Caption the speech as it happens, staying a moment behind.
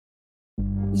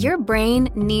Your brain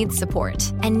needs support,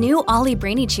 and new Ollie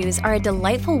Brainy Chews are a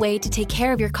delightful way to take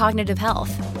care of your cognitive health.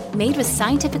 Made with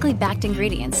scientifically backed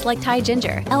ingredients like Thai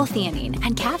ginger, L-theanine,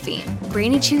 and caffeine,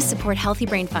 Brainy Chews support healthy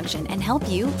brain function and help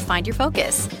you find your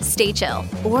focus, stay chill,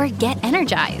 or get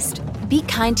energized. Be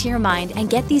kind to your mind and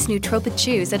get these nootropic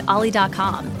chews at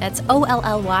ollie.com. That's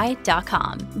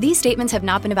OLLY.com. These statements have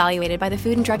not been evaluated by the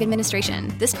Food and Drug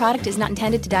Administration. This product is not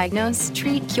intended to diagnose,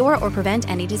 treat, cure, or prevent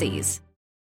any disease.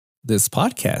 This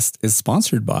podcast is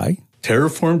sponsored by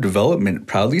Terraform Development.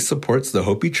 Proudly supports the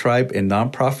Hopi tribe and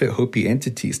nonprofit Hopi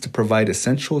entities to provide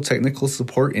essential technical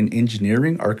support in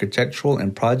engineering, architectural,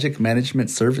 and project management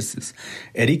services.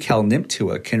 Eddie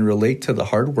Kalniptua can relate to the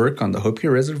hard work on the Hopi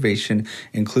reservation,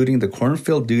 including the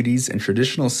cornfield duties and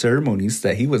traditional ceremonies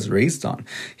that he was raised on.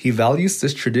 He values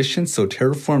this tradition, so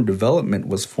Terraform Development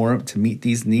was formed to meet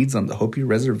these needs on the Hopi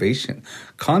reservation.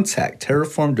 Contact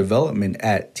Terraform Development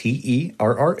at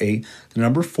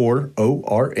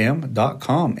TERRA4ORM.com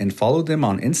and follow them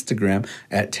on Instagram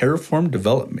at Terraform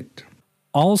Development.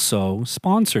 Also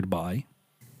sponsored by...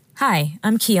 Hi,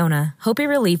 I'm Kiona, Hopi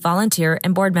Relief volunteer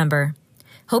and board member.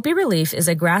 Hopi Relief is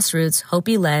a grassroots,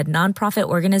 Hopi-led nonprofit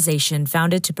organization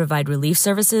founded to provide relief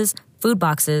services, food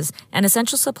boxes, and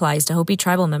essential supplies to Hopi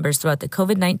tribal members throughout the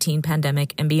COVID-19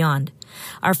 pandemic and beyond.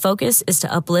 Our focus is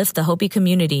to uplift the Hopi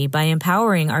community by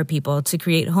empowering our people to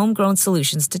create homegrown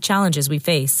solutions to challenges we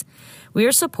face. We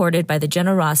are supported by the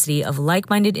generosity of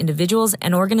like-minded individuals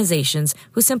and organizations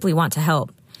who simply want to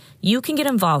help. You can get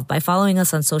involved by following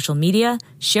us on social media,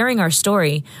 sharing our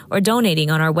story, or donating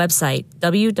on our website,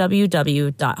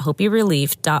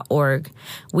 www.hopirelief.org.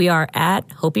 We are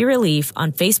at Hopi Relief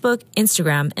on Facebook,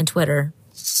 Instagram, and Twitter.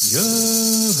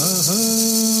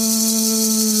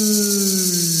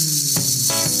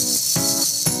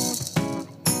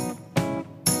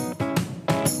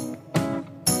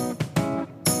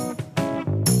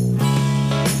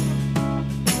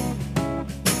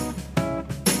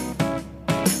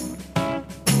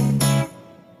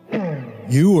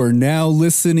 You are now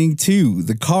listening to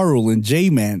the Carl and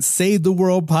J-Man Save the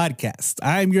World podcast.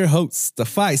 I'm your host, the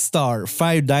 5-star,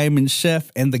 5-diamond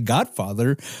chef, and the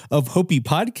godfather of Hopi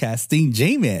podcasting,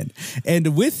 J-Man.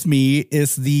 And with me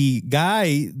is the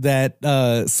guy that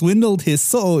swindled his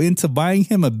soul into buying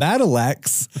him a battle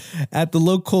axe at the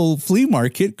local flea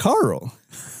market, Carl.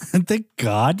 The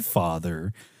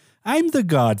godfather. I'm the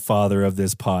godfather of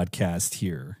this podcast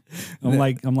here. I'm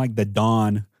like the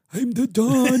Don. I'm the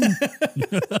Don.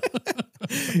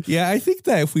 Yeah, I think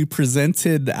that if we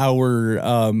presented our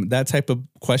that type of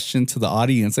question to the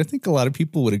audience, I think a lot of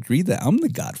people would agree that I'm the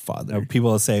godfather.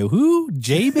 People will say, who?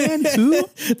 J-Man? Who?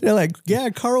 They're like, yeah,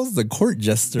 Carl's the court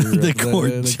jester. the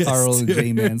Carl and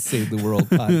J-Man Save the World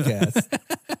podcast.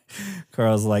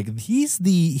 Carl's like, he's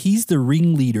the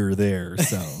ringleader there.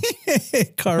 So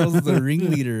Carl's the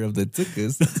ringleader of the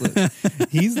Tukas. That's what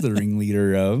he's the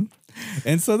ringleader of.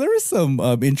 And so there were some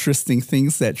interesting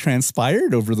things that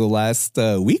transpired over the last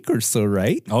week or so,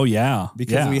 right? Oh, yeah.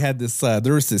 Because we had this,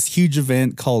 there was this huge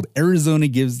event called Arizona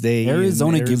Gives Day.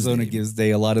 Arizona Gives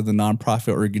Day. A lot of the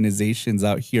nonprofit organizations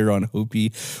out here on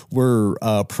Hopi were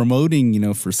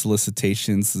promoting, for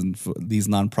solicitations, and these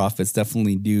nonprofits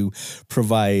definitely do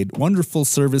provide wonderful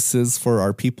services for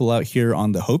our people out here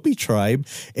on the Hopi tribe.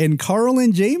 And Carl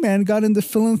and J-Man got in the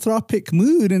philanthropic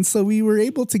mood, and so we were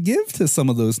able to give to some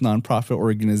of those nonprofit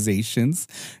organizations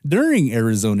during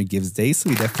Arizona Gives Day. So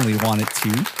we definitely wanted to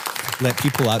let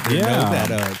people out there know that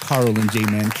Carl and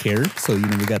J-Man care. So,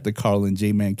 we got the Carl and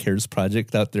J-Man Cares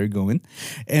project out there going.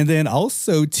 And then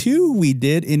also, too, we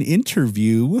did an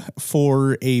interview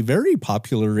for a very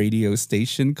popular radio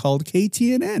station called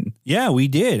KTNN. Yeah, we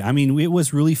did. I mean, it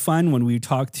was really fun when we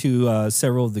talked to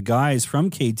several of the guys from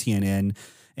KTNN.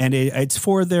 And it's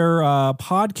for their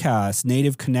podcast,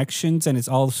 Native Connections, and it's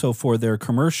also for their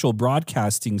commercial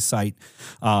broadcasting site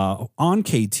on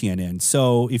KTNN.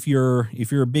 So if you're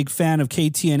a big fan of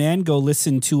KTNN, go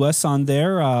listen to us on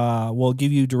there. We'll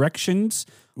give you directions.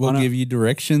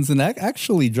 And that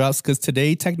actually drops because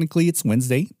today, technically, it's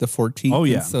Wednesday, the 14th. Oh,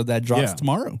 yeah. So that drops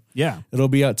tomorrow. Yeah. It'll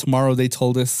be out tomorrow. They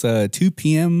told us 2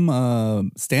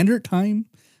 p.m. Standard time.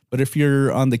 But if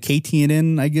you're on the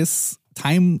KTNN, I guess,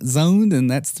 time zone,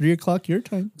 and that's 3 o'clock your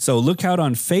time. So look out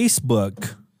on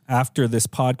Facebook after this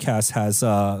podcast has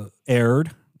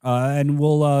aired. and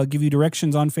we'll give you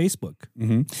directions on Facebook.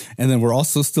 And then we're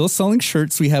also still selling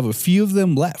shirts. We have a few of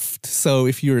them left. So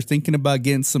if you're thinking about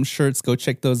getting some shirts, go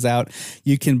check those out.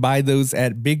 You can buy those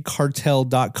at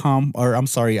bigcartel.com, or I'm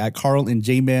sorry, at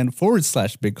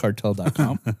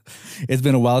carlandjman.com/bigcartel.com. It's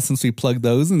been a while since we plugged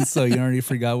those, and so you already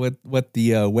forgot what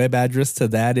the web address to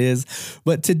that is.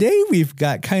 But today we've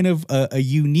got kind of a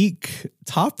unique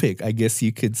topic, I guess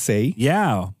you could say.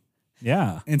 Yeah.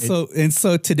 And so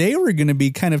today we're going to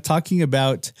be kind of talking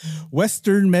about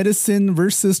Western medicine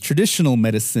versus traditional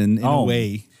medicine in a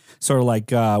way. Sort of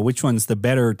like which one's the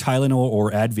better, Tylenol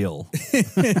or Advil?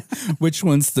 Which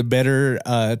one's the better,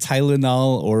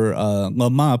 Tylenol or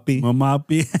Mamapi?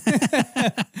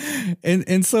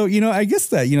 And so, I guess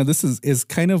that, this is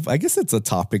kind of, I guess it's a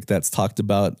topic that's talked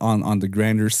about on the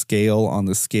grander scale, on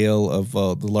the scale of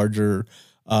the larger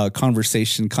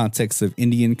conversation context of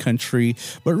Indian country.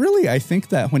 But really, I think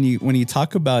that when you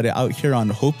talk about it out here on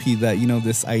Hopi, that,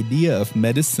 this idea of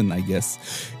medicine, I guess,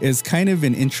 is kind of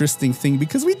an interesting thing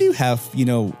because we do have,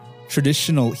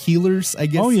 traditional healers, I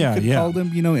guess you could call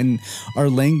them, in our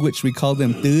language, we call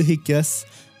them Tuhikas.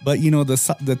 But,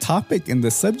 the topic and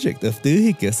the subject of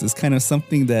Tuhikas is kind of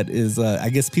something that is, I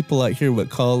guess people out here would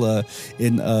call an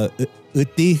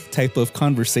uti type of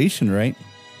conversation, right?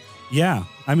 Yeah.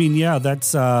 I mean,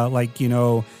 that's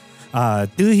Tuhika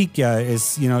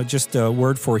is, just a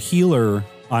word for healer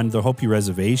on the Hopi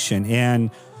reservation.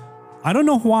 And I don't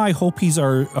know why Hopis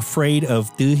are afraid of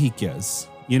Tuhikas.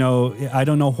 I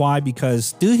don't know why,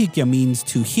 because Tuhika means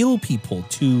to heal people,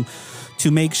 to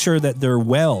make sure that they're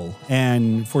well.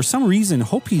 And for some reason,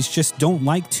 Hopis just don't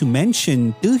like to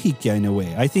mention Tuhika in a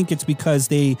way. I think it's because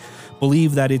they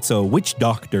believe that it's a witch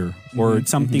doctor or it's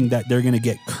something that they're going to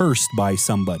get cursed by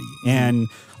somebody. And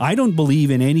I don't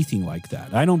believe in anything like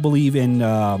that. I don't believe in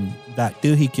that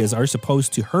Tuhikas are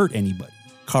supposed to hurt anybody.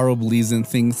 Carl believes in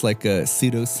things like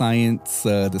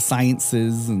pseudoscience, the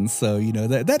sciences. And so, you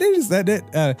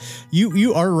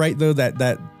are right, though,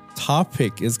 that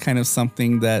topic is kind of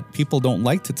something that people don't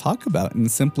like to talk about,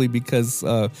 and simply because,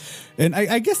 and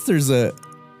I guess there's a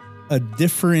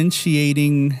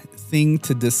differentiating thing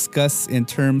to discuss in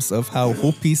terms of how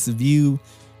Hopis view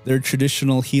their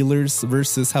traditional healers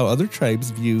versus how other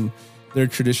tribes view their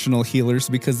traditional healers,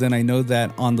 because then I know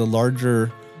that on the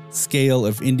larger scale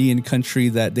of Indian country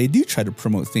that they do try to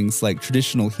promote things like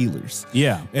traditional healers.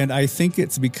 Yeah. And I think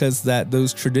it's because that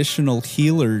those traditional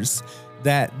healers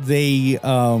that they,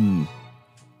 I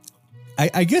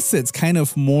guess it's kind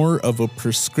of more of a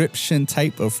prescription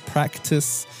type of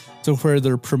practice, to where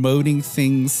they're promoting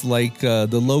things like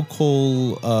the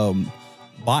local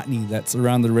botany that's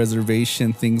around the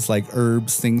reservation, things like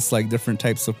herbs, things like different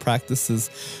types of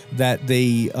practices that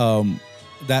they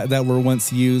that were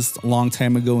once used a long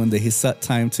time ago in the Hisat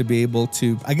time to be able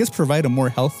to, I guess, provide a more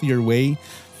healthier way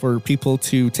for people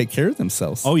to take care of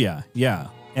themselves. Oh, yeah.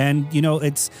 And,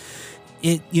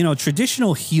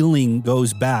 traditional healing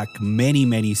goes back many,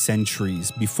 many centuries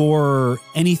before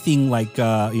anything like,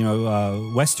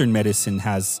 Western medicine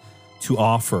has to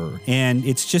offer. And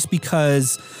it's just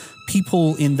because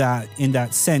people in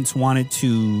that sense wanted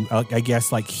to, I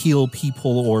guess, like heal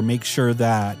people or make sure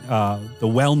that the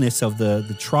wellness of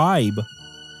the tribe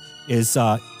is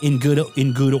in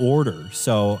good order.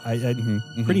 So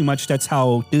pretty much that's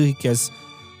how Tuhikas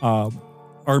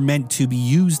are meant to be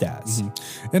used as.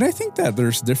 And I think that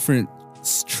there's different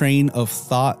train of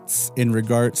thoughts in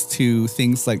regards to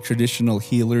things like traditional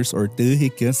healers or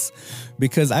Tuhikas,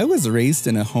 because I was raised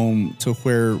in a home to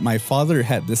where my father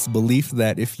had this belief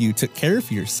that if you took care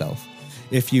of yourself,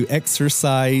 if you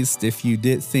exercised, if you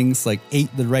did things like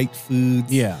ate the right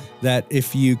foods, that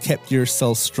if you kept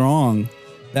yourself strong,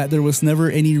 that there was never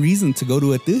any reason to go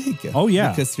to a Tuhika. Oh, yeah.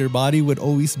 Because your body would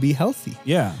always be healthy.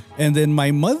 Yeah. And then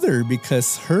my mother,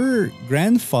 because her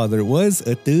grandfather was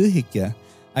a Tuhika,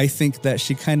 I think that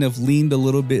she kind of leaned a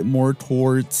little bit more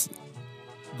towards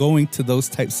going to those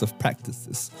types of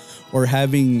practices, or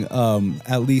having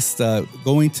at least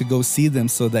going to go see them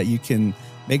so that you can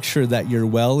make sure that you're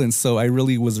well. And so I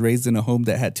really was raised in a home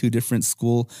that had two different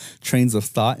school trains of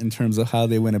thought in terms of how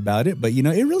they went about it. But,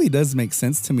 it really does make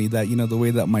sense to me that, the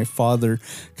way that my father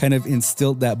kind of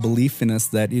instilled that belief in us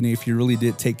that, if you really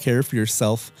did take care of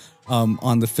yourself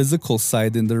on the physical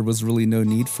side, then there was really no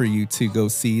need for you to go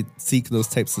seek those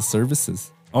types of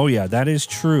services. Oh, yeah, that is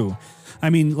true. I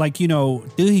mean,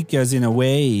 Tuhikas in a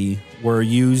way were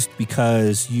used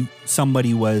because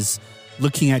somebody was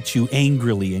looking at you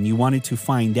angrily and you wanted to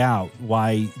find out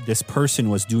why this person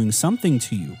was doing something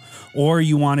to you, or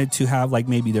you wanted to have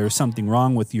maybe there's something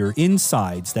wrong with your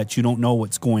insides that you don't know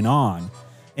what's going on.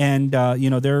 And,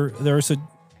 there's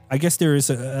I guess there is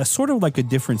a sort of like a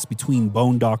difference between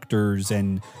bone doctors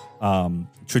and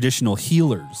traditional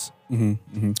healers. And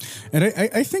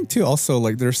I think too also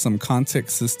like there's some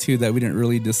contexts too that we didn't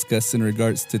really discuss in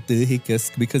regards to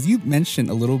Tuhikas, because you mentioned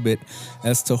a little bit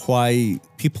as to why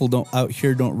people out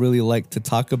here don't really like to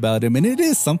talk about him, and it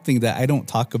is something that I don't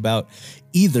talk about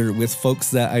either with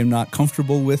folks that I'm not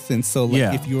comfortable with. And so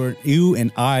like if you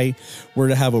and I were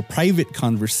to have a private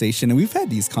conversation, and we've had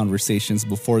these conversations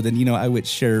before, then I would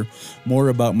share more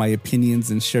about my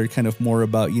opinions and share kind of more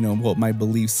about what my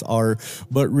beliefs are.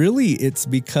 But really it's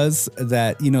because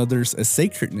that there's a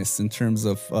sacredness in terms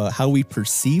of how we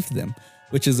perceive them,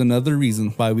 which is another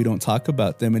reason why we don't talk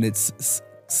about them. And it's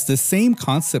the same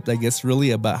concept, I guess,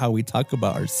 really about how we talk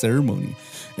about our ceremony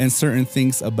and certain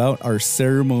things about our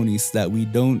ceremonies that we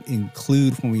don't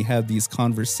include when we have these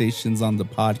conversations on the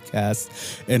podcast.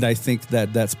 And I think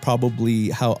that that's probably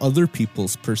how other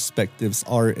people's perspectives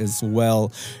are as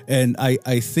well. And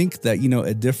I think that,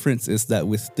 a difference is that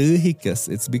with Tuhikas,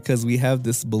 it's because we have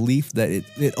this belief that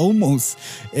it almost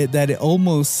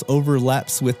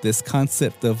overlaps with this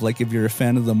concept of like, if you're a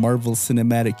fan of the Marvel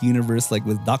Cinematic Universe, like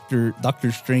with Doctor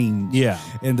Strange. Yeah.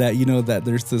 And that, that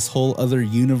there's this whole other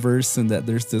universe, and that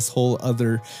there's this whole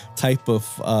other type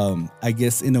of, I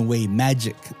guess, in a way,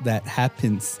 magic that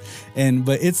happens.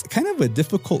 But it's kind of a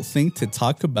difficult thing to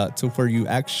talk about, to where you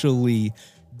actually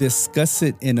discuss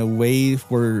it in a way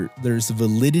where there's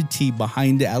validity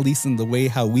behind it, at least in the way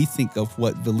how we think of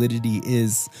what validity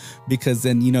is. Because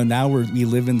then, now we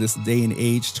live in this day and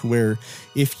age to where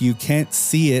if you can't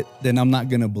see it, then I'm not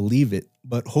going to believe it.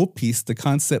 But Hopi's, the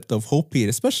concept of Hopi,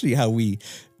 especially how we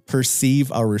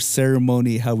perceive our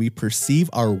ceremony, how we perceive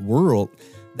our world,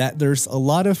 that there's a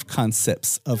lot of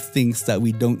concepts of things that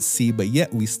we don't see, but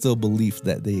yet we still believe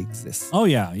that they exist. Oh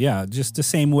yeah, yeah. Just the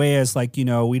same way as like,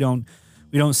 we don't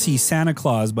see Santa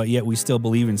Claus, but yet we still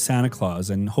believe in Santa Claus,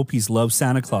 and Hopi's love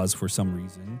Santa Claus for some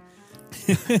reason.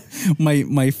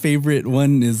 My favorite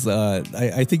one is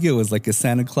I think it was like a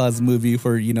Santa Claus movie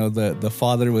where the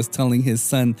father was telling his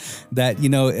son that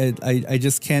I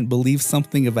just can't believe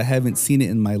something if I haven't seen it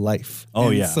in my life.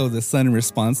 So the son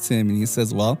responds to him and he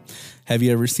says, well, have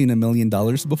you ever seen $1 million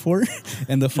before?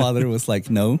 And the father was like,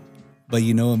 no. But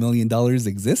 $1 million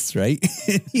exists, right?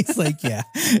 And he's like, yeah.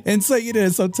 And so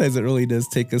sometimes it really does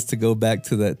take us to go back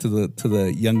to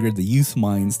the youth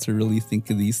minds to really think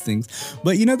of these things.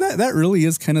 But that really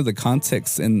is kind of the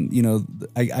context, and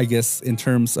I guess in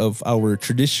terms of our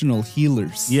traditional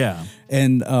healers. Yeah.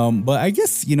 And but I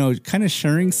guess kind of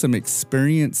sharing some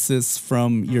experiences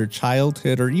from your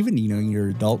childhood or even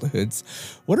your adulthoods.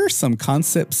 What are some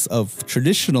concepts of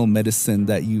traditional medicine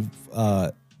that you've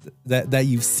that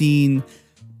you've seen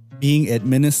being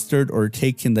administered or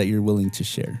taken that you're willing to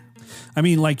share? I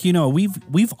mean, like,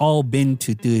 we've all been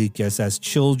to Tuhikas as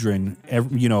children,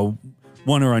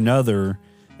 one or another.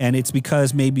 And it's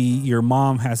because maybe your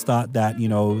mom has thought that,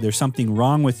 there's something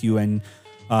wrong with you. And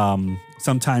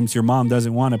sometimes your mom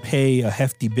doesn't want to pay a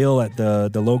hefty bill at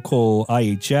the local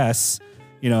IHS,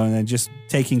 and then just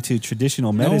taking to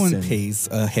traditional medicine. No one pays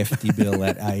a hefty bill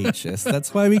at IHS.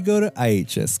 That's why we go to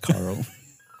IHS, Carl.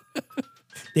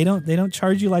 They don't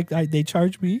charge you like they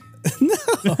charge me?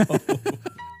 No.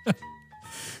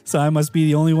 So I must be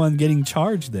the only one getting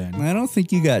charged then. I don't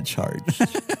think you got charged.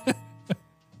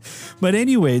 But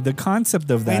anyway, the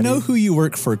concept of that. I know who you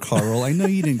work for, Carl. I know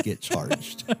you didn't get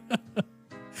charged.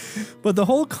 But the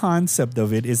whole concept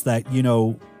of it is that,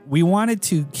 we wanted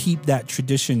to keep that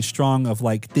tradition strong of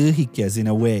like Tuhikas in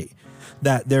a way.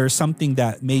 That there's something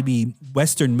that maybe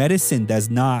Western medicine does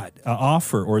not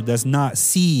offer or does not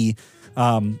see,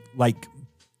 like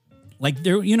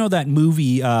there, that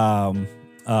movie,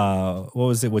 what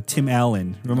was it with Tim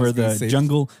Allen? Remember the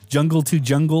Jungle to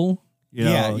Jungle?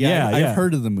 I've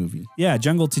heard of the movie. Yeah,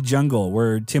 Jungle to Jungle,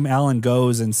 where Tim Allen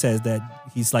goes and says that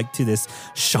he's like to this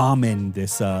shaman,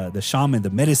 the shaman,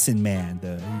 the medicine man,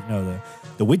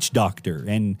 the witch doctor,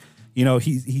 and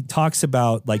he talks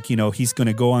about like he's going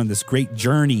to go on this great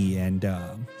journey, and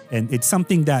it's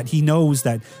something that he knows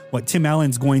that what Tim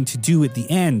Allen's going to do at the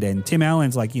end, and Tim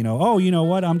Allen's like oh, you know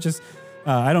what, I'm just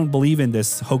I don't believe in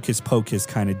this hocus pocus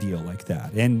kind of deal like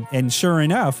that. And sure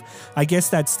enough, I guess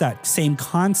that's that same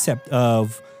concept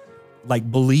of like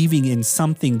believing in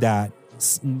something that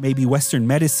maybe Western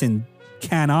medicine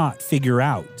cannot figure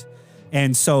out.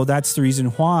 And so that's the reason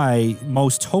why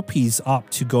most Hopis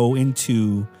opt to go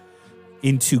into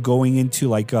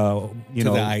like to the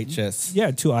IHS.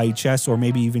 Yeah, to IHS, or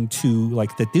maybe even to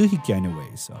like the Tuhika in a way.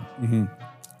 So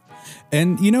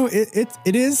And, you know, it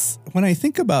is, when I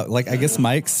think about, like, I guess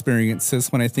my experiences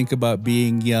when I think about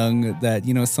being young, that,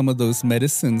 you know, some of those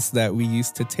medicines that we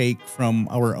used to take from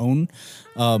our own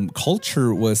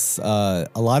culture was, a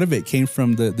lot of it came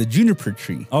from the juniper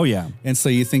tree. Oh, yeah. And so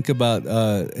you think about,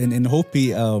 in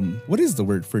Hopi, what is the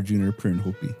word for juniper in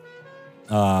Hopi?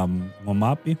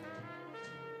 Momapi,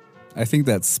 I think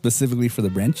that's specifically for the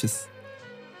branches.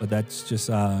 but that's just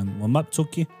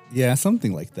Momaptsuki. Yeah,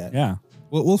 something like that. Yeah.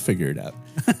 We'll figure it out.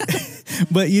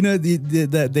 But, you know,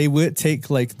 they would take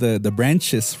like the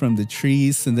branches from the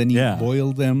trees, and then you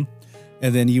boil them,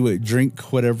 and then you would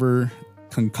drink whatever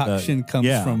concoction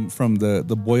comes from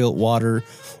the boiled water,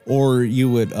 or you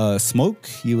would smoke.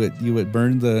 You would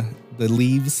burn the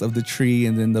leaves of the tree,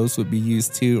 and then those would be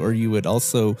used too. Or you would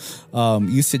also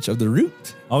usage of the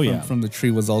root. From the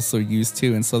tree was also used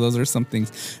too. And so those are some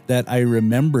things that I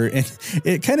remember, and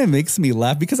it kind of makes me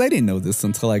laugh because I didn't know this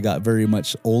until I got very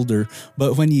much older.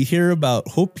 But when you hear about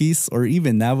Hopis or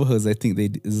even Navajos, I think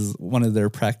this is one of their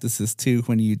practices too.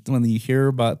 When you hear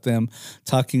about them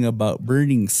talking about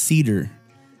burning cedar,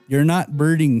 you're not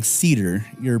burning cedar,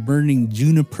 you're burning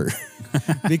juniper.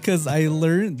 Because I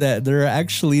learned that there are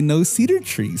actually no cedar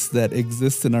trees that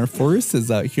exist in our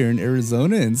forests out here in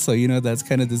Arizona. And so, you know, that's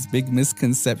kind of this big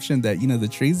misconception that, you know, the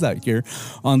trees out here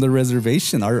on the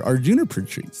reservation are juniper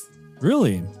trees.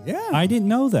 Really? Yeah. I didn't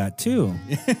know that too.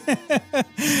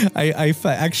 I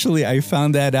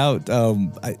found that out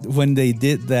when they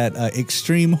did that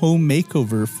extreme home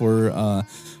makeover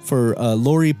for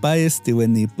Lori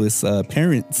Paez-Tiwenipu's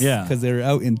parents. Yeah. Because they were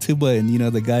out in Tuba, and, you know,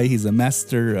 the guy, he's a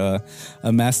master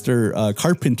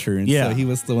carpenter. And so he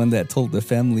was the one that told the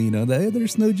family, you know, that hey,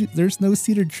 there's no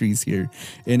cedar trees here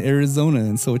in Arizona.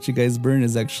 And so what you guys burn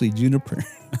is actually juniper.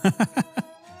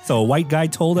 So a white guy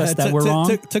told us that we're wrong?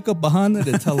 Took a bahana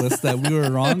to tell us that we were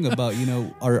wrong about, you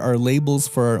know, our labels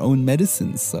for our own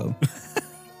medicines. So...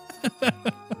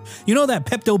 You know that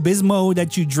Pepto-Bismol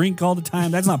that you drink all the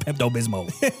time? That's not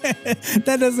Pepto-Bismol.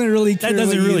 That doesn't really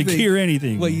cure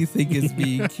anything. What you think is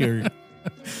being cured.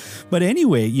 But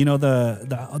anyway, you know,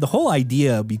 the whole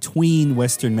idea between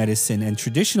Western medicine and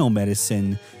traditional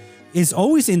medicine is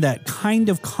always in that kind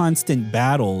of constant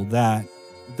battle that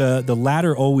the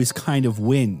latter always kind of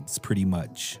wins pretty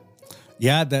much.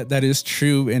 Yeah, that is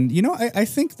true. And, you know, I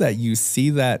think that you see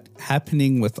that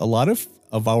happening with a lot of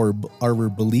our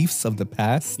beliefs of the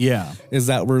past. Yeah. Is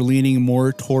that we're leaning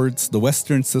more towards the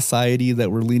Western society,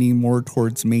 that we're leaning more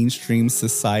towards mainstream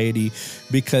society,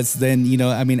 because then, you know,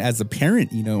 I mean, as a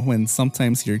parent, you know, when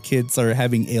sometimes your kids are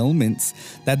having ailments,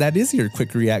 that is your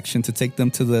quick reaction to take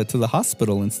them to the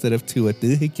hospital instead of to a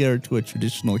dihikya or to a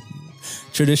traditional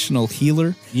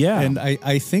healer. Yeah. And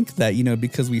I think that, you know,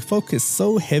 because we focus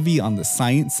so heavy on the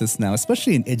sciences now,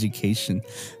 especially in education,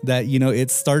 that, you know,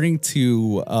 it's starting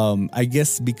to, I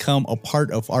guess, become a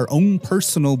part of our own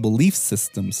personal belief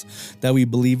systems, that we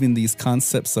believe in these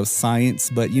concepts of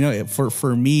science. But, you know,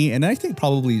 for me, and I think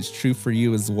probably it's true for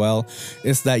you as well,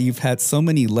 is that you've had so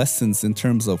many lessons in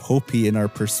terms of Hopi and our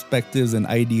perspectives and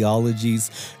ideologies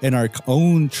and our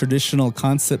own traditional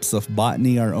concepts of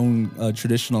botany, our own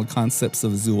traditional concepts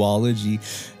of zoology,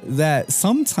 that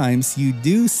sometimes you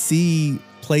do see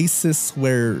places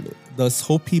where this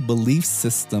Hopi belief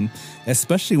system,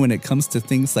 especially when it comes to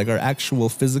things like our actual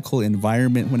physical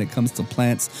environment, when it comes to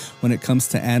plants, when it comes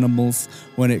to animals,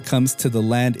 when it comes to the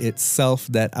land itself,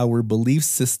 that our belief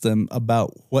system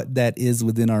about what that is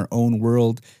within our own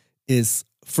world is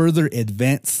further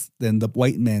advanced than the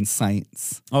white man's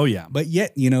science. Oh, yeah. But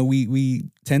yet, you know, we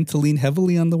tend to lean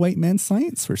heavily on the white man's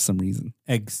science for some reason.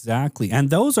 Exactly. And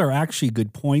those are actually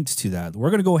good points to that. We're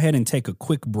going to go ahead and take a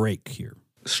quick break here.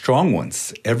 Strong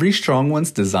Ones. Every Strong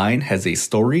One's design has a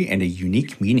story and a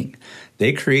unique meaning.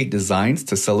 They create designs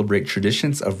to celebrate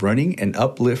traditions of running and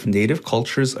uplift Native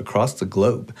cultures across the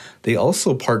globe. They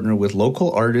also partner with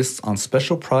local artists on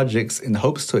special projects in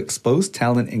hopes to expose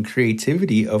talent and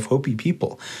creativity of Hopi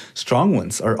people. Strong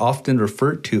Ones are often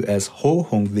referred to as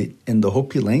Hohongvit in the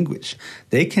Hopi language.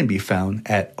 They can be found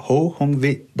at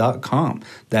hohongvit.com.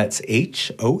 That's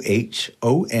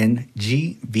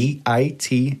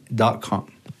HOHONGVIT.com.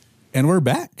 And we're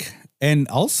back. And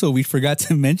also, we forgot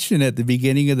to mention at the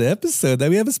beginning of the episode that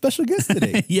we have a special guest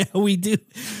today. Yeah, we do.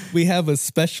 We have a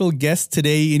special guest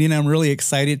today, and I'm really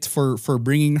excited for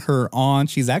bringing her on.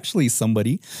 She's actually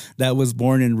somebody that was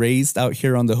born and raised out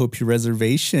here on the Hopi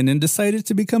Reservation and decided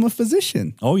to become a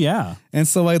physician. Oh, yeah. And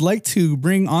so I'd like to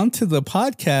bring onto the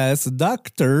podcast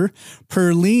Dr.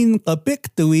 Perline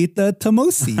Kapiktuita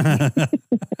Tamosi.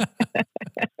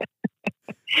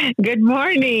 Good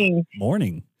morning.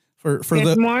 Morning.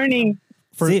 Good morning.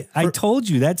 See, I told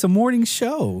you that's a morning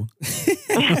show.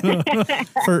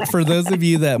 For those of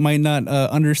you that might not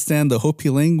understand the Hopi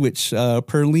language,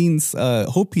 Perlene's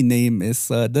Hopi name is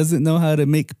doesn't know how to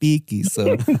make biki.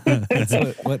 So that's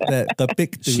what that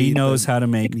kapik. She knows how to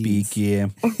make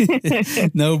biki.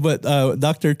 No, but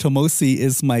Dr. Tomosi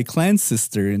is my clan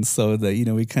sister, and so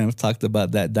we kind of talked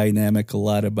about that dynamic a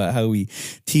lot, about how we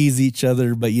tease each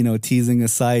other. But teasing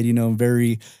aside, I'm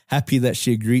very happy that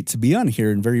she agreed to be on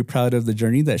here, and very proud of the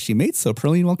journey that she made. So,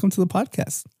 Perlene, welcome to the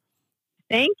podcast.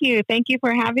 Thank you. Thank you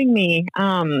for having me.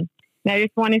 I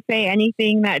just want to say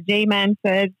anything that J-Man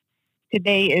says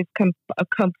today is a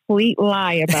complete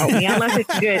lie about me, unless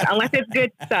it's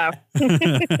good stuff.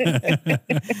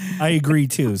 I agree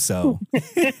too. So,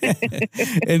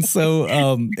 and so,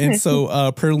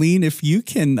 Perlene, if you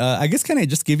can, I guess, kind of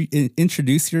just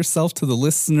introduce yourself to the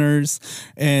listeners,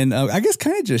 and I guess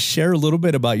kind of just share a little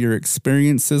bit about your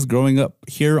experiences growing up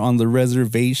here on the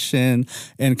reservation,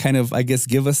 and kind of, I guess,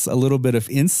 give us a little bit of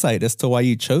insight as to why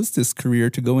you chose this career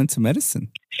to go into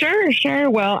medicine. Sure.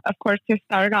 Well, of course, to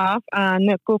start off,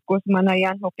 Nukukus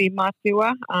Manayan Hopi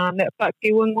Matiwa,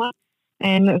 Nukpakiwangwa,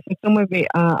 and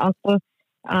Uncle.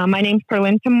 My name's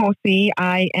Perlene Tomosi.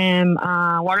 I am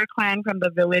Water Clan from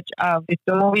the village of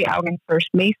Itomovi out in First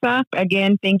Mesa.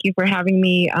 Again, thank you for having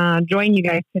me join you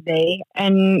guys today.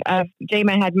 And as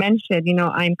J-Man had mentioned,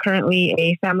 I'm currently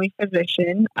a family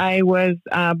physician. I was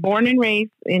born and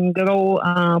raised in good old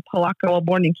Palaka, well,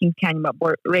 born in Kings Canyon,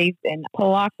 but raised in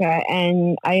Palaka.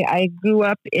 And I grew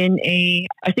up in a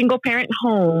single-parent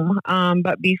home.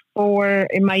 But before,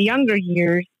 in my younger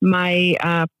years, my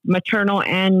maternal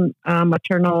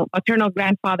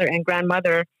grandfather and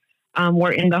grandmother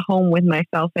were in the home with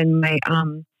myself and my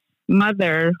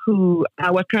mother, who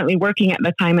was currently working at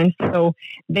the time. And so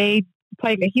they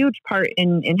played a huge part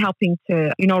in helping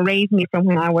to, raise me from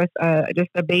when I was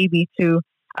just a baby to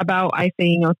about,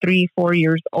 3-4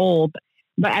 years old.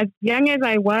 But as young as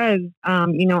I was, I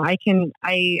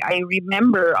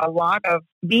remember a lot of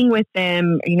being with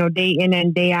them, day in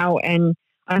and day out. And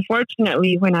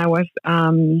unfortunately, when I was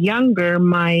younger,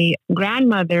 my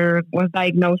grandmother was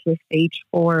diagnosed with stage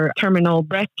 4 terminal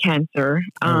breast cancer.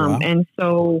 Wow. And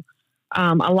so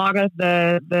a lot of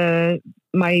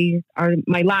my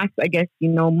last,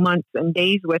 months and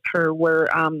days with her were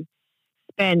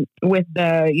spent with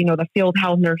the field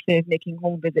health nurses, making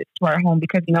home visits to our home,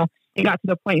 because, it got to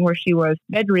the point where she was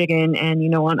bedridden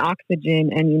and, on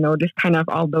oxygen and, just kind of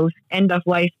all those end of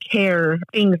life care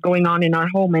things going on in our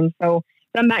home. And so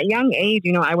from that young age,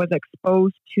 I was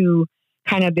exposed to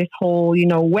kind of this whole,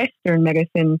 Western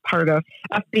medicine part of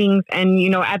things.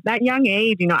 And, at that young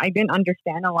age, I didn't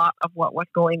understand a lot of what was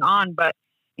going on. But,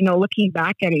 looking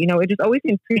back at it, it just always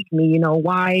intrigued me,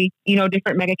 why,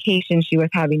 different medications she was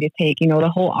having to take, the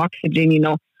whole oxygen,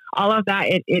 all of that.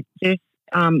 It just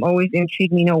always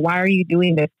intrigued me, why are you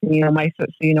doing this to, my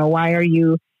sister,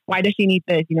 why does she need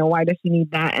this, why does she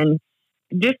need that? And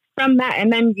just from that,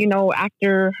 and then,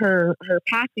 after her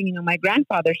passing, my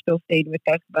grandfather still stayed with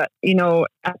us, but,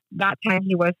 at that time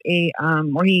he was he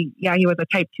was a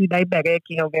type 2 diabetic,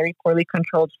 very poorly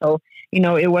controlled. So,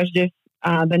 it was just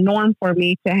the norm for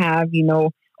me to have,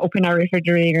 open our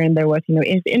refrigerator and there was,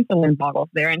 insulin bottles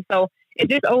there. And so it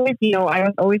just always, I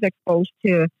was always exposed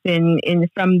to in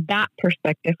from that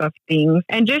perspective of things.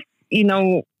 And just,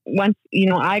 once,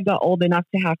 I got old enough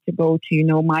to have to go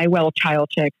to, my well child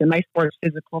checks and my sports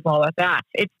physicals, all of that,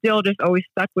 it still just always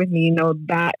stuck with me,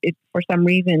 that it, for some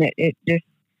reason, it just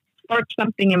sparked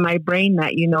something in my brain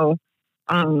that,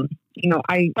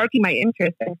 I sparking my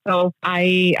interest. And so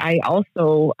I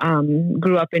also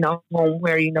grew up in a home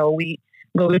where, we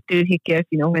go to hikis,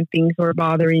 when things were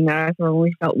bothering us or when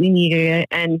we felt we needed it,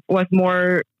 and was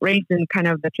more raised in kind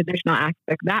of the traditional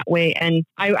aspect that way. And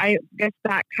I guess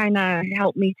that kind of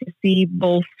helped me to see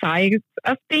both sides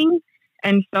of things.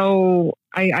 And so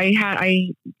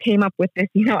I came up with this,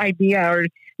 idea, or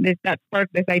that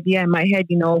sparked this idea in my head,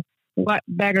 what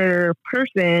better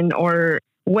person or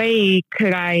way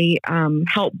could I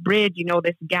help bridge,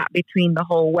 this gap between the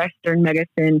whole Western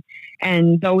medicine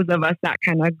and those of us that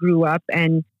kind of grew up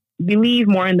and believe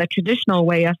more in the traditional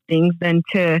way of things than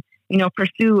to,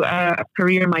 pursue a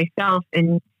career myself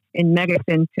in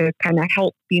medicine to kind of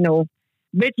help,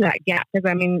 bridge that gap.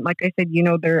 Because like I said,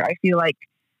 I feel like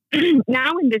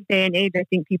now in this day and age, I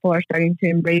think people are starting to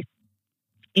embrace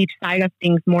each side of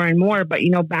things more and more. But,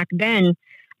 back then,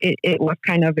 it was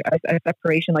kind of a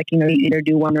separation, like, you either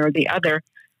do one or the other.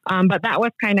 But that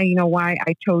was kind of, why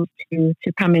I chose to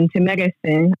come into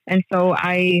medicine. And so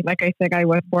like I said, I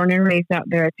was born and raised out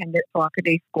there, attended Palaca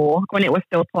Day School when it was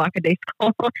still Palaca Day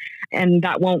School. And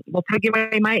that will give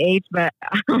away my age, but,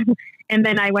 and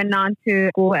then I went on to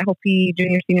school at Hopi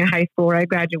Junior Senior High School where I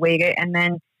graduated, and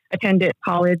then attended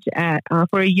college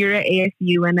for a year at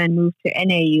ASU, and then moved to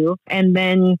NAU. And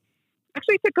then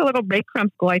actually took a little break from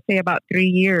school, I'd say about 3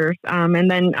 years.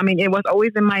 And then, it was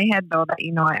always in my head, though, that,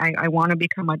 I want to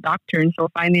become a doctor. And so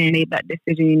finally I made that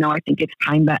decision. I think it's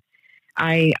time that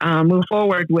I move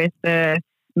forward with the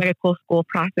medical school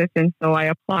process. And so I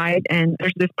applied, and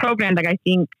there's this program that I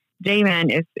think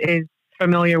J-Man is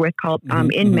familiar with called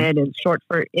InMed, and short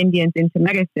for Indians into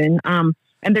Medicine.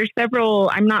 And there's several,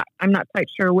 I'm not quite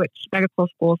sure which medical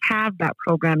schools have that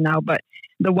program now, but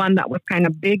the one that was kind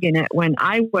of big in it when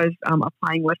I was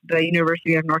applying was the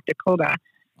University of North Dakota.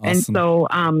 Awesome. And so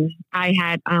I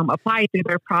had applied through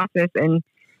their process, and,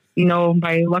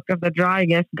 by luck of the draw, I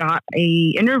guess, got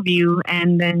a interview.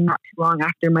 And then not too long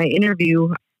after my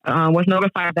interview, was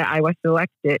notified that I was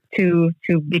selected to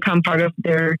become part of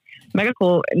their next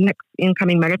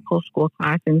incoming medical school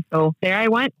class. And so there I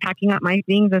went, packing up my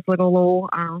things, this little old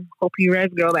Hopi res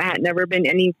girl that had never been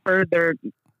any further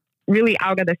really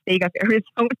out of the state of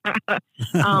Arizona,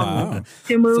 wow.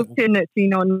 to move to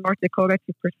North Dakota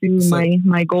to pursue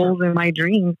my goals and my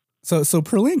dreams. So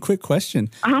Perlene, quick question.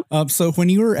 So when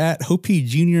you were at Hopi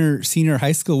Junior Senior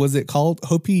High School, was it called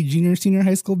Hopi Junior Senior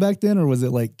High School back then, or was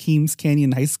it like Keams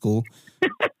Canyon High School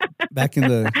back in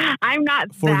the I'm not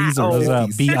 40s or 50s? It was a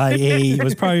BIA. It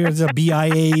was probably a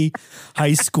BIA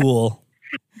high school.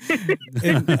 I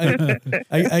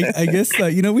guess,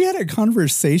 we had a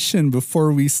conversation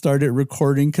before we started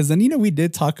recording, because then, we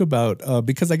did talk about,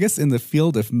 because I guess in the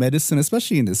field of medicine,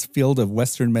 especially in this field of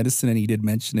Western medicine, and he did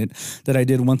mention it, that I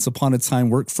did once upon a time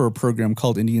work for a program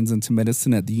called Indians into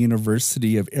Medicine at the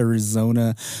University of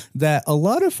Arizona, that a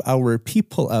lot of our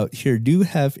people out here do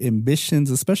have ambitions,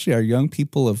 especially our young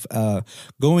people, of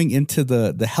going into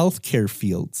the healthcare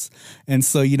fields. And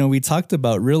so, we talked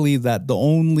about really that the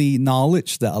only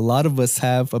knowledge that a lot of us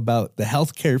have about the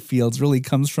healthcare fields really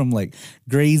comes from like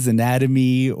Grey's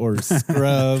Anatomy or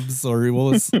Scrubs, or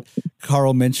what was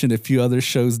Carl mentioned a few other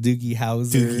shows, Doogie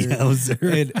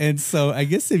Howser. And so I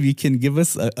guess if you can give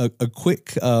us a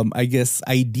quick,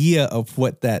 idea of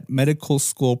what that medical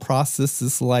school process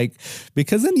is like,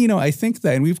 because then, I think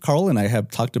that, and Carl and I have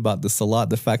talked about this a lot,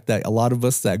 the fact that a lot of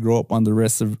us that grow up on the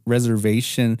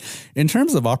reservation, in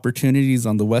terms of opportunities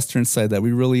on the Western side, that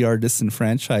we really are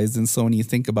disenfranchised. And so when you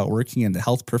think about working in the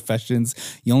health professions,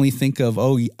 you only think of,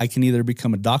 I can either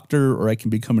become a doctor or I can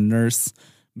become a nurse,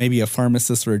 maybe a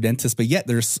pharmacist or a dentist, but yet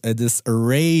there's this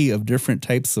array of different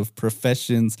types of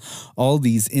professions, all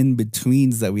these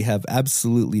in-betweens that we have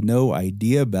absolutely no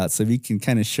idea about. So if you can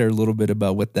kind of share a little bit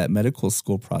about what that medical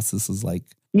school process is like.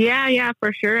 Yeah,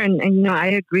 for sure. And I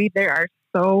agree, there are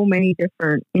so many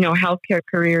different, healthcare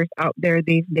careers out there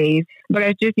these days. But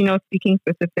I just, speaking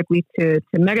specifically to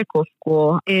medical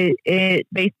school, it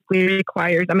basically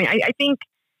requires, I think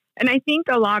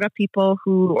a lot of people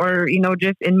who, or,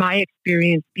 just in my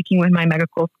experience, speaking with my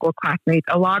medical school classmates,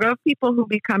 a lot of people who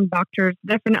become doctors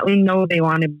definitely know they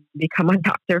want to become a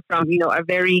doctor from, a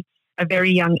very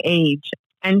young age.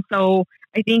 And so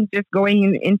I think just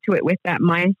going into it with that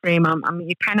mind frame,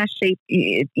 you kind of shape,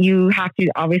 you have to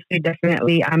obviously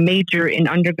definitely major in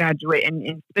undergraduate and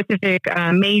in specific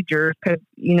majors, because,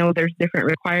 there's different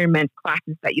requirements,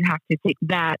 classes that you have to take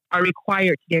that are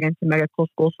required to get into medical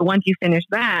school. So once you finish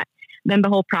that, then the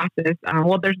whole process,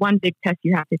 there's one big test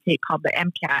you have to take called the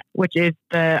MCAT, which is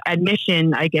the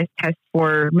admission, test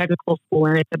for medical school.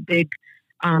 And it's a big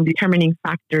determining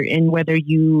factor in whether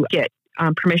you get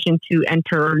permission to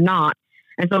enter or not.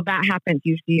 And so that happens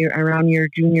usually around your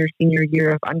junior, senior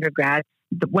year of undergrad.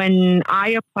 When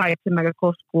I applied to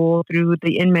medical school through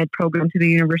the InMed program to the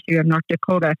University of North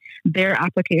Dakota, their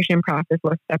application process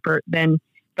was separate than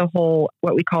the whole,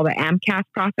 what we call the AMCAS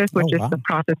process, which is the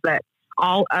process that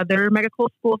all other medical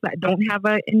schools that don't have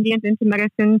a Indians into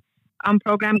Medicine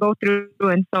program go through.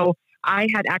 And so I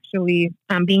had actually,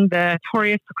 being the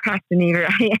notorious procrastinator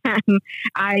I am,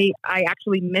 I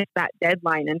actually missed that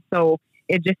deadline. And so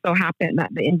it just so happened that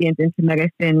the Indians into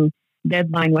Medicine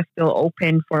deadline was still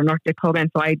open for North Dakota.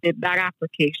 And so I did that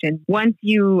application. Once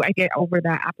I get over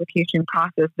that application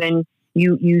process, then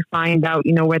you find out,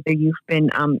 whether you've been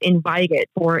invited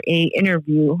for a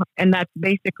interview. And that's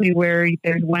basically where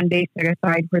there's one day set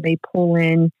aside where they pull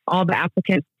in all the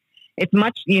applicants. It's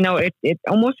much, it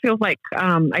almost feels like,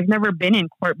 I've never been in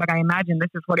court, but I imagine this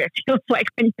is what it feels like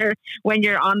when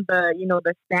you're on the,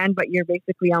 the stand, but you're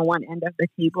basically on one end of the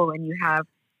table and you have,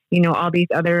 all these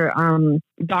other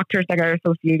doctors that are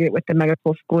associated with the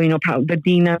medical school, the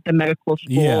dean of the medical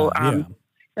school,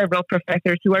 several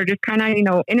professors who are just kind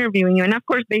of, interviewing you. And of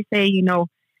course they say,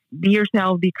 be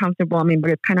yourself, be comfortable. I mean,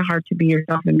 but it's kind of hard to be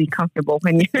yourself and be comfortable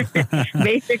when you're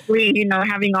basically,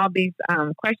 having all these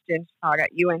questions shot at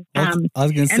you. And I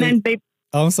was going to say, and then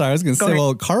I'm sorry. I was going to say, ahead.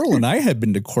 well, Carl and I have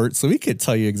been to court, so we could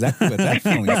tell you exactly what that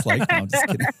feeling is like. No, I'm just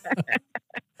kidding.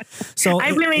 So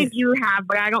I believe you have,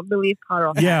 but I don't believe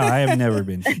Carl. Yeah, I have never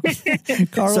been.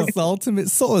 Carl's the ultimate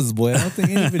soul's boy. I don't think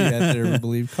anybody out there would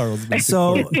believe Carl's been.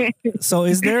 So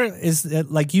is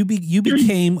like you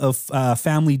became a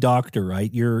family doctor,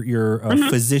 right? You're a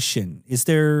physician. Is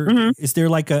there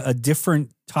like a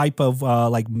different type of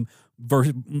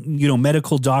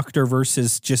medical doctor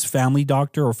versus just family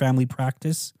doctor or family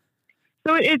practice?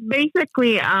 So it's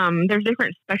basically, there's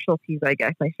different specialties, I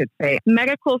guess I should say.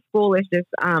 Medical school is just,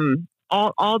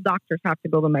 all doctors have to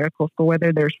go to medical school,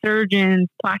 whether they're surgeons,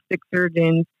 plastic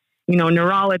surgeons,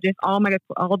 neurologists, all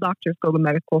doctors go to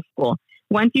medical school.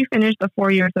 Once you finish the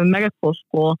 4 years of medical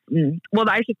school,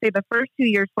 I should say the first 2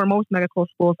 years for most medical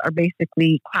schools are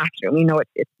basically classroom.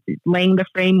 It's laying the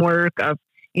framework of,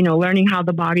 learning how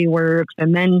the body works.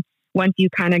 And then once you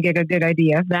kind of get a good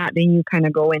idea of that, then you kind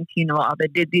of go into, all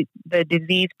the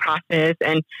disease process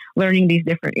and learning these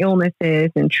different illnesses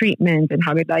and treatments and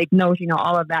how to diagnose,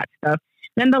 all of that stuff.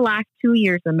 Then the last 2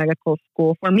 years of medical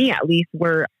school, for me at least,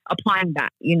 were applying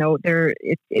that.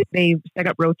 They set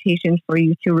up rotations for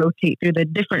you to rotate through the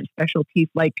different specialties,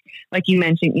 like you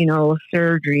mentioned,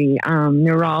 surgery,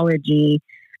 neurology,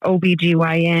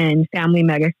 OBGYN, family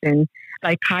medicine,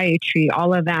 psychiatry,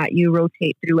 all of that you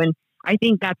rotate through. And I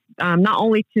think that's not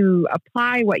only to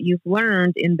apply what you've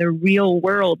learned in the real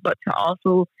world, but to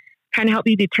also kind of help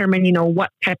you determine, what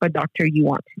type of doctor you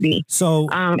want to be. So,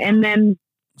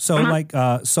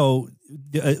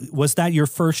 was that your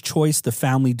first choice, the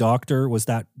family doctor? Was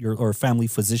that or family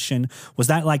physician? Was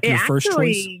that like your first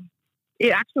choice? It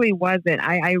actually wasn't.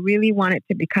 I really wanted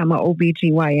to become an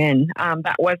OBGYN.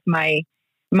 That was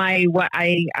what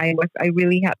I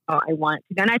really had thought I wanted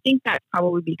to do. And I think that's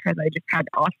probably because I just had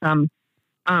awesome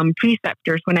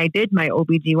preceptors when I did my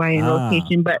OBGYN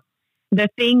rotation. But the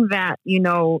thing that,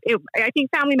 I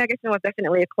think family medicine was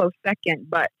definitely a close second,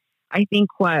 but I think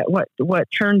what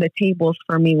turned the tables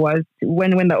for me was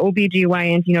when the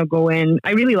OBGYNs, go in.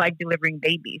 I really like delivering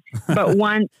babies, but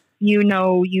once, you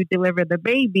deliver the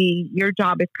baby, your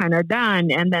job is kind of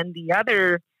done. And then the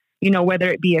other, whether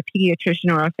it be a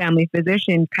pediatrician or a family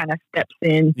physician kind of steps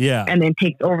in and then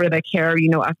takes over the care,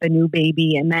 of the new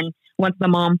baby. And then once the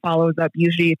mom follows up,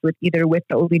 usually it's either with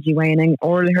the OBGYN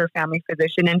or her family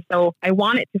physician. And so I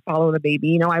wanted to follow the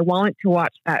baby. I wanted to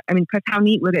watch that. I mean, because how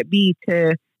neat would it be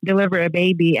to deliver a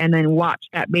baby and then watch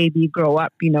that baby grow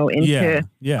up, into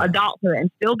adulthood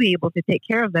and still be able to take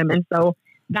care of them. And so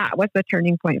that was the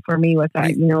turning point for me, was that,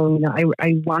 I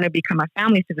want to become a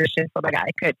family physician so that I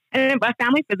could. And a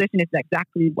family physician is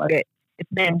exactly what it's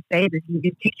been said, is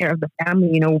you take care of the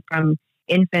family, from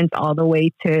infants all the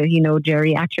way to,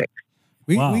 geriatrics.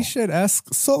 We should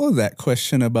ask Solo that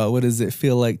question about what does it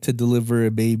feel like to deliver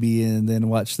a baby and then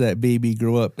watch that baby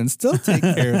grow up and still take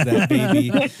care of that baby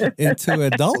into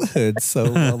adulthood.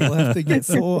 So we'll have to get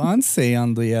Solo Onse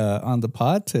on the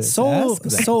pod to ask that.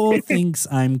 Solo thinks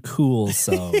I'm cool,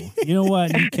 so you know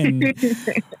what, you can.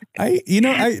 I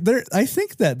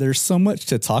think that there's so much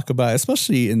to talk about,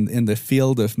 especially in the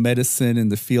field of medicine, in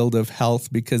the field of health,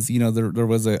 because there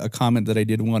was a comment that I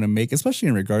did want to make, especially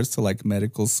in regards to like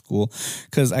medical school.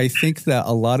 Because I think that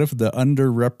a lot of the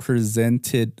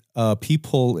underrepresented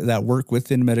people that work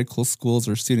within medical schools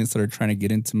or students that are trying to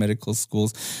get into medical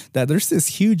schools, that there's this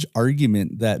huge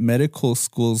argument that medical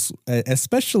schools,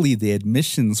 especially the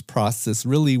admissions process,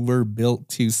 really were built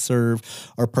to serve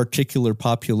our particular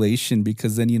population.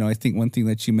 Because then, I think one thing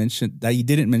that you mentioned, that you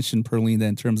didn't mention, Perlene,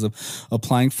 in terms of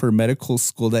applying for medical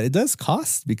school, that it does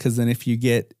cost, because then if you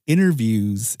get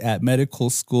interviews at medical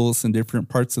schools in different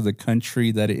parts of the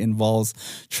country, that it involves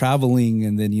traveling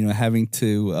and then, having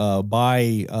to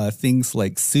buy things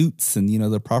like suits and,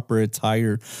 the proper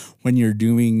attire when you're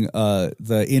doing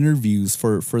the interviews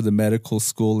for the medical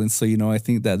school. And so, I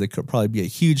think that there could probably be a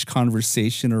huge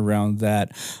conversation around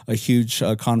that, a huge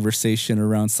conversation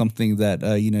around something that,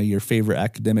 your favorite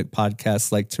academic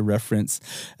podcasts like to reference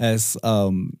as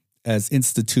as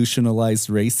institutionalized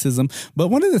racism. But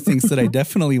one of the things that I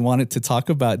definitely wanted to talk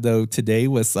about, though, today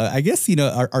was, I guess,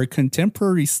 our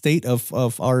contemporary state of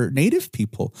our Native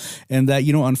people. And that,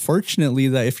 unfortunately,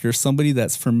 that if you're somebody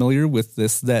that's familiar with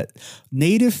this, that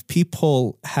Native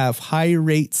people have high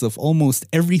rates of almost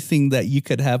everything that you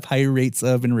could have high rates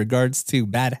of in regards to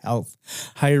bad health,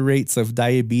 high rates of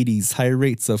diabetes, high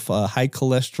rates of high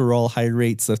cholesterol, high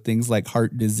rates of things like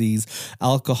heart disease,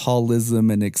 alcoholism,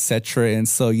 and etc. And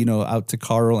so, out to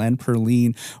Carl and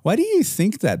Perline, why do you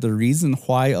think that the reason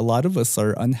why a lot of us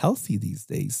are unhealthy these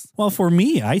days? Well, for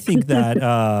me, I think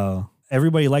that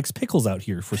everybody likes pickles out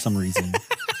here for some reason.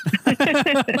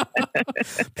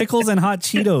 Pickles and hot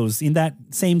Cheetos in that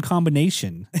same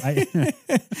combination.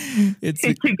 It's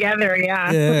together,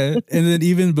 yeah. Yeah. And then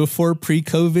even before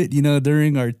pre-COVID,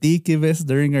 during our tikivas,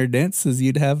 during our dances,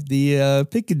 you'd have the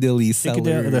Piccadilly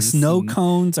sellers. The snow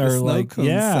cones are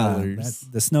sellers.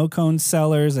 The snow cone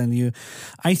sellers. And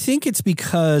I think it's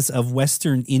because of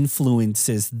Western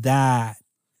influences that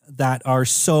are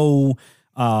so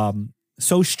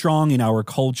strong in our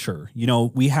culture.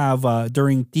 We have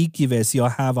during Tikives, you'll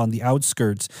have on the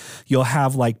outskirts, you'll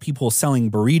have like people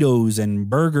selling burritos and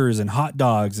burgers and hot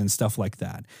dogs and stuff like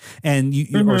that. And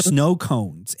or snow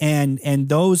cones. And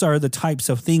those are the types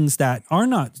of things that are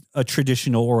not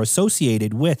traditional or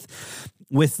associated with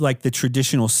like the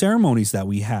traditional ceremonies that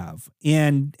we have.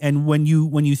 And when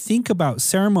you think about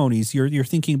ceremonies, you're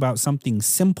thinking about something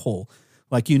simple,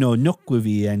 like,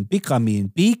 nukwivi and bikami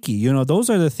and biki, those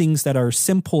are the things that are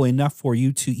simple enough for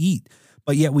you to eat.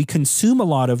 But yet we consume a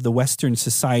lot of the Western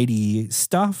society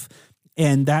stuff.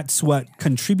 And that's what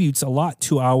contributes a lot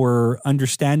to our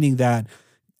understanding that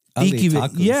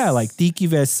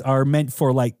tikives are meant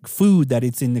for like food, that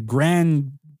it's in the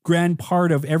grand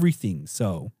part of everything.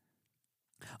 So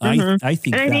I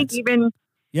think I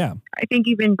think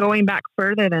even going back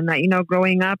further than that,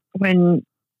 growing up when,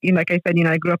 like I said,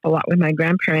 I grew up a lot with my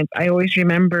grandparents. I always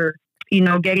remember,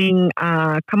 getting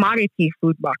commodity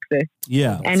food boxes.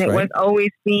 Yeah. And it was always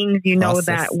things,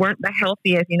 that weren't the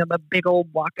healthiest, the big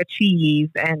old block of cheese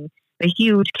and the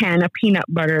huge can of peanut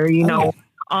butter,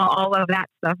 all of that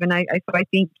stuff. And I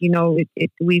think,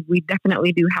 we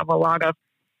definitely do have a lot of,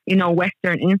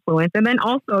 Western influence. And then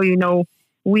also,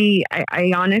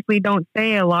 I honestly don't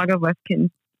say a lot of us can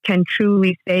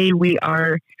truly say we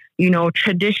are,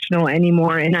 traditional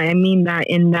anymore. And I mean that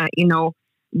in that,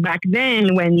 back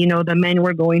then when, the men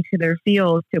were going to their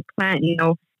fields to plant,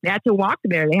 they had to walk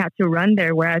there, they had to run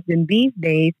there. Whereas in these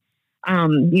days, I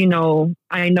know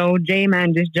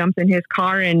J-Man just jumps in his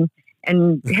car and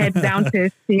heads down to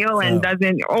his field and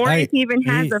doesn't, or if he even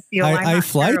has a field. I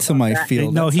fly to my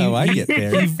field. No, how I get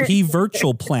there. He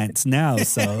virtual plants now,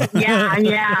 so yeah.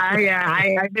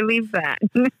 I believe that.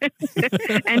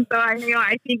 And so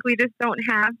I think we just don't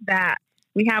have that.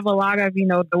 We have a lot of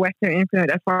the Western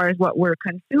influence as far as what we're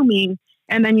consuming,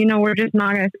 and then we're just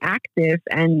not as active,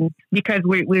 and because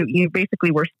we're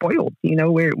spoiled.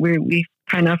 We've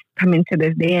kind of come into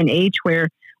this day and age where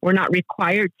we're not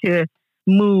required to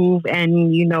move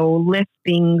and lift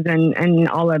things and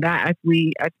all of that as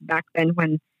back then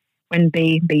when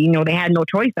they had no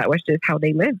choice. That was just how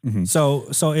they lived. Mm-hmm.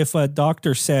 So if a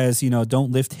doctor says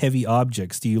don't lift heavy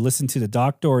objects, do you listen to the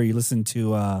doctor or you listen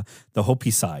to the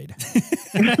Hopi side?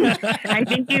 I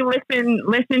think you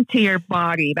listen to your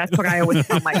body. That's what I always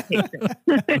tell my patients.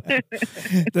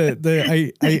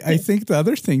 I think the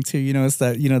other thing too, is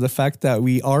that the fact that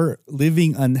we are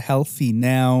living unhealthy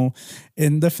now,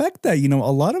 and the fact that a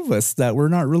lot of us that we're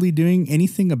not really doing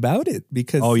anything about it,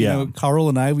 because Carl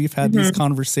and I, we've had these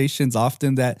conversations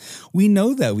often that we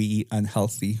know that we eat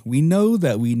unhealthy, we know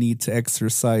that we need to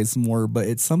exercise more, but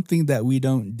it's something that we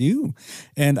don't do.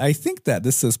 And I think that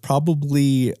this is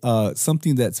probably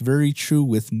something that's very true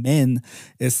with men,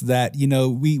 is that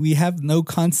we have no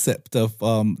concept of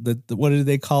what do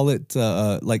they call it,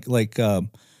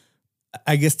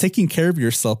 I guess taking care of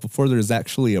yourself before there's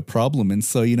actually a problem. And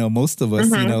so, most of us,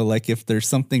 like if there's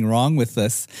something wrong with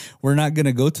us, we're not going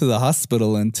to go to the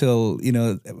hospital until,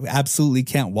 absolutely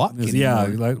can't walk anymore. Yeah,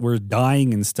 like we're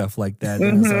dying and stuff like that.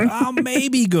 And it's like, I'll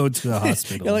maybe go to the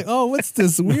hospital. You're like, oh, what's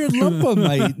this weird lump on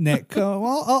my neck?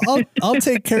 Well, I'll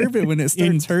take care of it when it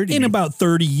starts hurting. In about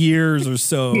 30 years or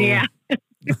so. Yeah.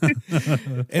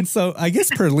 And so I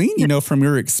guess Perline, from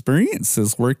your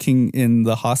experiences working in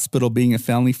the hospital, being a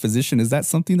family physician, is that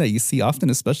something that you see often,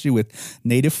 especially with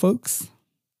Native folks?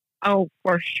 Oh,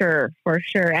 for sure.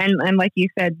 And like you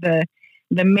said, the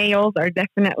males are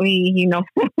definitely,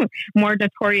 more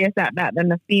notorious at that than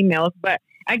the females. But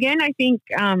again, I think,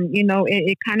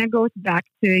 it kind of goes back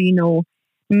to,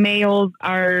 males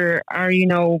are,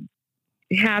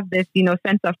 have this,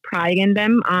 sense of pride in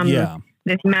them,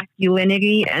 this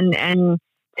masculinity, and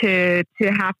to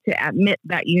have to admit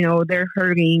that, they're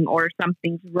hurting or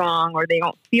something's wrong or they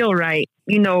don't feel right,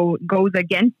 goes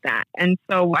against that. And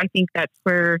so I think that's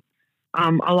where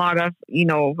a lot of,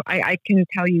 I can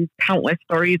tell you countless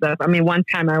stories of, one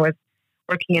time I was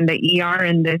working in the ER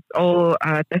and this old,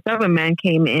 the man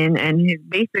came in and his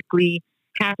basically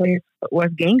half of his foot was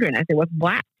gangrenous. It was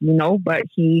black, but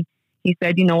he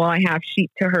said, well, I have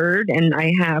sheep to herd and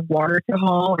I have water to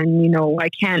haul and, I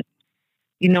can't,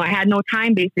 I had no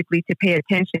time basically to pay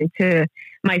attention to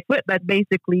my foot that's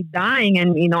basically dying.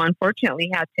 And,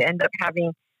 unfortunately had to end up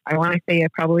having, I want to say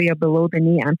probably a below the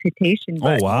knee amputation.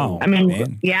 But, oh, wow.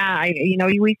 Man. Yeah,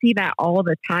 we see that all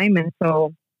the time. And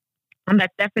so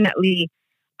that's definitely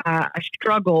a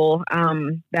struggle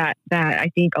that I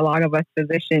think a lot of us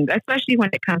physicians, especially when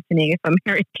it comes to Native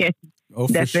Americans,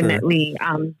 definitely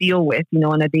deal with,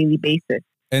 on a daily basis.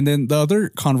 And then the other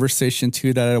conversation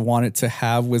too that I wanted to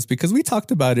have was because we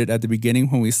talked about it at the beginning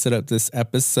when we set up this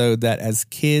episode that as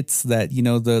kids that,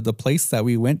 the place that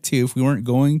we went to, if we weren't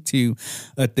going to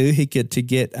Tehike to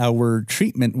get our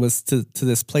treatment was to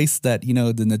this place that,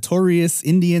 the notorious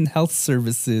Indian Health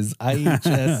Services,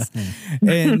 IHS.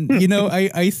 And,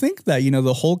 I think that,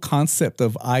 the whole concept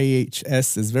of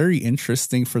IHS is very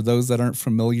interesting for those that aren't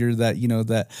familiar that,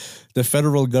 that the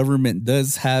federal government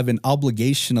does have an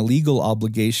obligation, a legal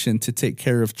obligation to take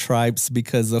care of tribes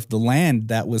because of the land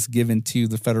that was given to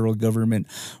the federal government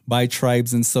by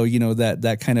tribes. And so,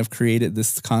 that kind of created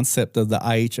this concept of the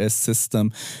IHS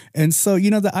system. And so,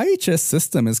 the IHS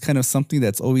system is kind of something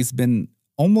that's always been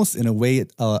almost in a way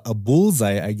a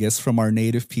bullseye, I guess, from our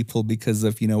Native people because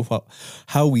of,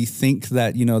 how we think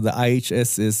that, the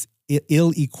IHS is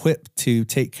ill-equipped to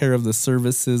take care of the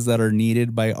services that are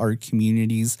needed by our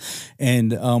communities.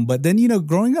 And but then,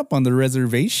 growing up on the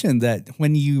reservation, that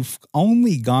when you've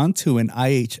only gone to an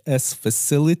IHS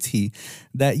facility,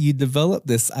 that you develop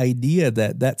this idea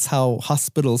that that's how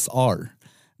hospitals are.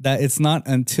 That it's not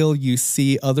until you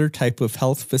see other type of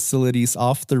health facilities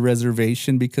off the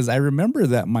reservation, because I remember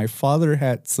that my father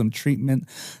had some treatment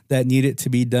that needed to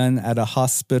be done at a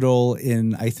hospital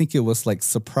in, I think it was like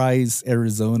Surprise,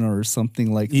 Arizona or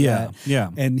something like that.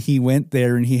 Yeah. And he went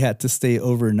there and he had to stay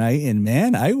overnight. And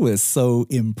man, I was so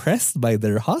impressed by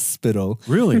their hospital.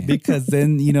 Really? Because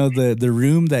then, the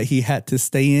room that he had to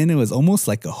stay in, it was almost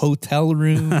like a hotel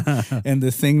room. And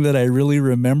the thing that I really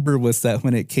remember was that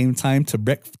when it came time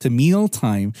to meal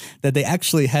time, that they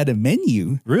actually had a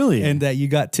menu. Really? And that you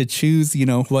got to choose,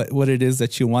 what it is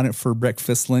that you wanted for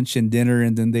breakfast, lunch, and dinner.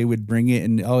 And then they would bring it.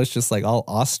 And I was just like all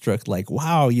awestruck, like,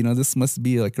 wow, this must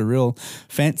be like a real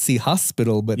fancy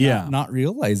hospital, but not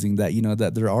realizing that,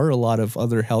 that there are a lot of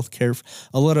other health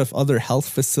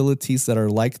facilities that are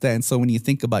like that. And so when you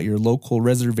think about your local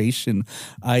reservation,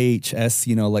 IHS,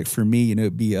 like for me,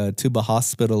 it'd be Tuba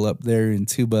Hospital up there in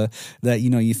Tuba, that,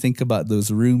 you think about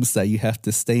those rooms that you have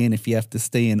to stay in if you have to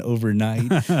stay in overnight,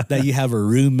 that you have a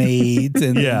roommate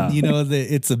and,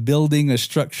 it's a building, a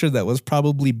structure that was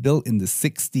probably built in the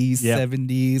 60s,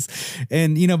 70s.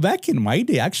 And, back in my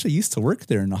day, I actually used to work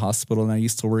there in the hospital and I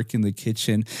used to work in the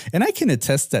kitchen. And I can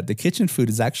attest that the kitchen food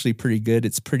is actually pretty good.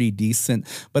 It's pretty decent.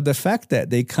 But the fact that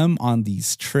they come on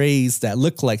these trays that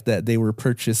look like that they were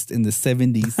purchased in the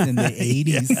 70s and the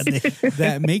 80s,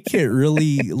 that make it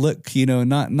really look,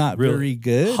 not really very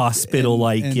good.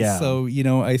 Hospital-like, and so,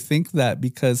 I think that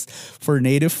because for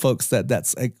Native folks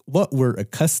that's like what we're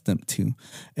accustomed to,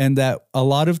 and that a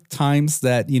lot of times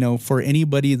that, for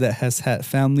anybody that has had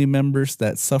family members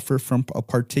that suffer from a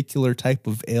particular type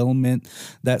of ailment,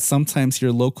 that sometimes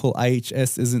your local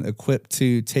IHS isn't equipped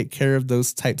to take care of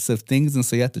those types of things. And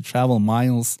so you have to travel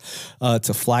miles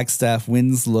to Flagstaff,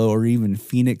 Winslow, or even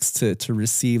Phoenix to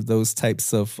receive those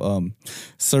types of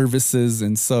services.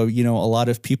 And so, a lot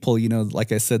of people,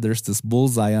 like I said, there's this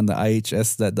bullseye on the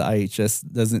IHS that the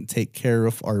IHS doesn't take care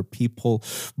of our people.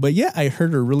 But I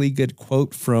heard a really good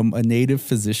quote from a Native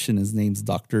physician. His name's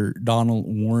Dr. Donald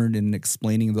Warren, in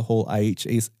explaining the whole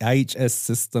IHS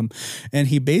system. And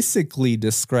he basically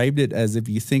described it as if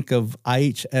you think of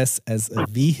IHS as a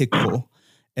vehicle,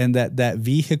 and that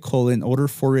vehicle, in order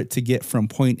for it to get from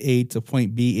point A to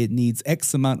point B, it needs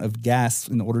X amount of gas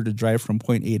in order to drive from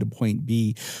point A to point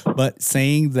B. But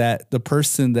saying that the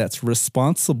person that's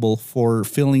responsible for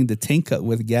filling the tank up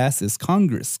with gas is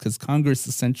Congress, because Congress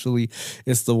essentially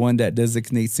is the one that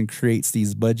designates and creates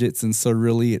these budgets. And so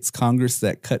really it's Congress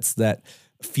that cuts that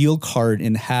fuel card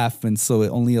in half. And so it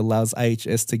only allows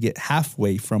IHS to get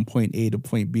halfway from point A to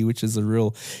point B, which is a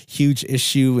real huge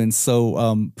issue. And so,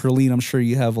 Perline, I'm sure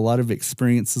you have a lot of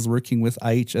experiences working with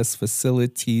IHS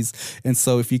facilities. And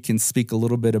so if you can speak a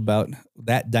little bit about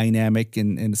that dynamic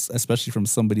and especially from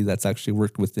somebody that's actually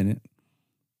worked within it.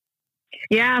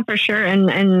 Yeah, for sure.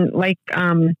 And like,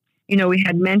 you know, we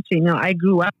had mentioned, you know, I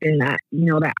grew up in that, you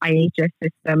know, that IHS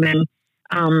system.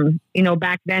 And, you know,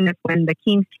 back then it's when the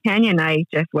Kings Canyon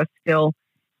IHS was still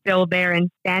there and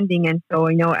standing. And so,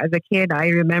 you know, as a kid, I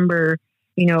remember,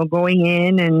 you know, going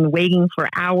in and waiting for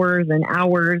hours and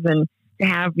hours and to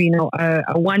have, you know,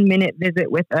 a 1 minute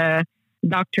visit with a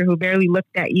doctor who barely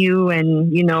looked at you.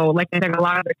 And, you know, like I said, a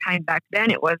lot of the time back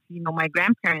then it was, you know, my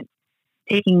grandparents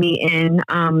taking me in.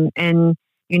 And,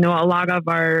 you know, a lot of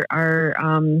our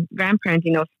grandparents,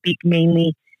 you know, speak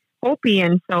mainly Hopi.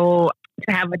 And so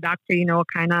to have a doctor, you know,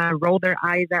 kind of roll their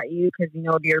eyes at you because, you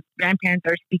know, your grandparents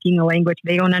are speaking a language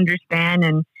they don't understand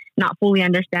and not fully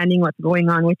understanding what's going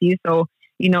on with you. So,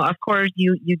 you know, of course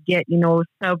you get, you know,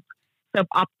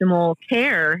 suboptimal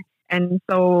care. And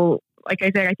so, like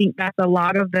I said, I think that's a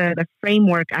lot of the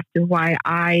framework as to why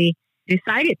I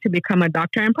decided to become a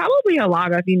doctor, and probably a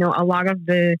lot of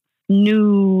the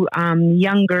new,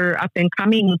 younger up and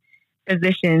coming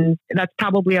physicians. That's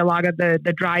probably a lot of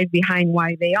the drive behind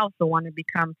why they also want to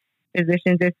become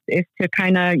physicians is to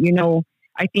kind of, you know,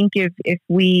 I think if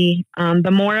we,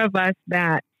 the more of us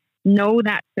that know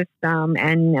that system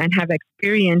and have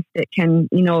experienced it can,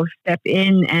 you know, step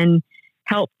in and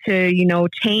help to, you know,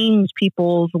 change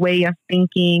people's way of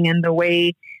thinking and the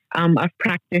way of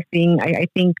practicing. I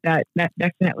think that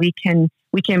definitely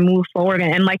we can move forward.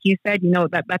 And like you said, you know,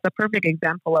 that's a perfect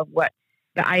example of what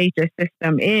the IHS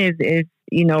system is,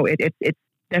 you know, it's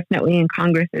definitely in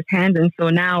Congress's hands. And so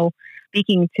now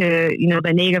speaking to, you know,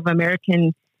 the Native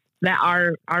Americans that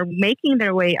are making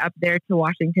their way up there to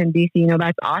Washington, D.C., you know,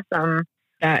 that's awesome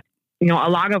that, you know, a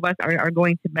lot of us are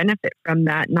going to benefit from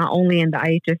that, not only in the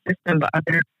IHS system, but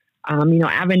other, you know,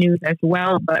 avenues as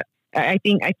well. But I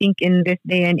think in this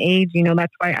day and age, you know,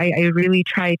 that's why I really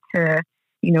try to,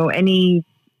 you know, any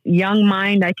young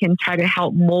mind I can try to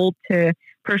help mold to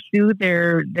pursue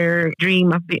their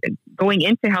dream of going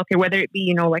into healthcare, whether it be,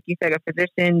 you know, like you said, a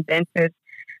physician, dentist,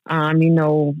 you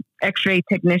know, x-ray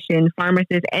technician,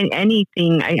 pharmacist,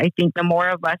 anything. I think the more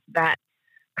of us that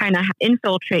kind of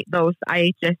infiltrate those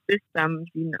IHS systems,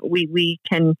 you know, we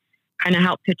can kind of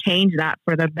help to change that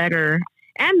for the better.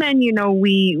 And then, you know,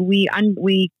 we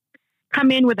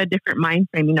come in with a different mind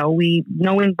frame, you know, we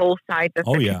knowing both sides of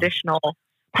the traditional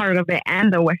part of it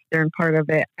and the Western part of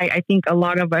it. I think a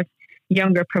lot of us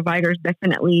younger providers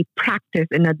definitely practice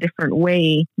in a different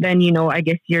way than, you know, I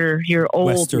guess your old.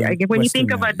 Western, I guess when Western you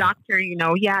think of a doctor, you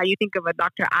know, you think of a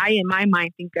doctor. I, in my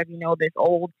mind, think of, you know, this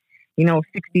old, you know,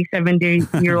 60,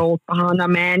 70-year-old Pahana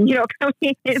man, you know,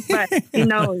 coming in. But, you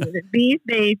know, these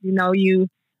days, you know, you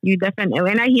definitely,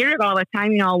 and I hear it all the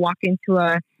time, you know, I'll walk into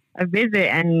a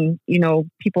visit and, you know,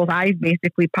 people's eyes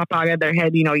basically pop out of their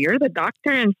head, you know, you're the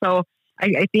doctor. And so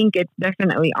I think it's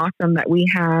definitely awesome that we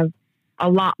have a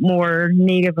lot more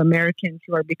Native Americans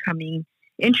who are becoming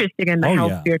interested in the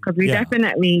health sphere, because we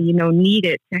definitely, you know, need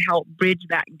it to help bridge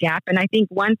that gap. And I think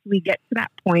once we get to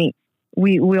that point,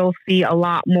 we will see a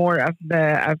lot more of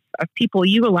people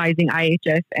utilizing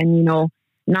IHS and, you know,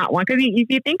 not one. Because if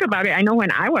you think about it, I know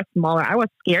when I was smaller, I was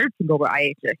scared to go to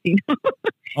IHS, you know.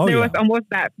 There was almost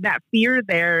that fear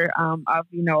there of,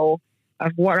 you know,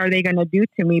 of what are they going to do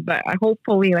to me. But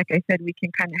hopefully, like I said, we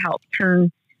can kind of help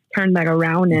turn that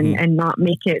around and not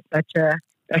make it such a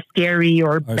scary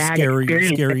or bad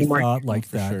experience anymore. Thought like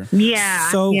that. Sure. Yeah.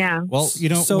 So, yeah. Well, you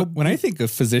know, when I think of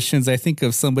physicians, I think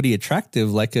of somebody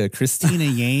attractive like a Christina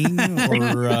Yang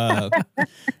or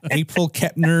April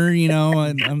Kepner, you know,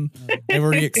 and I've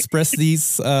already expressed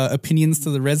these opinions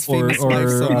to the Res Famous wife,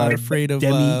 so I'm not afraid of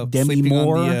Demi sleeping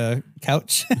Moore on the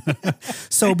couch.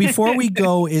 So before we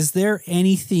go, is there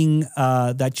anything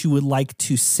that you would like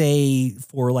to say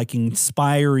for like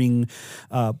inspiring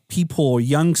people,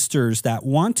 youngsters that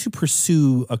want to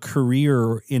pursue a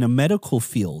career in a medical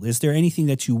field? Is there anything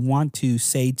that you want to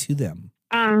say to them?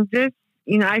 Just,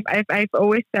 you know, I've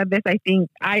always said this. I think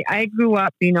I grew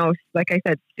up, you know, like I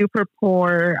said, super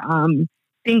poor,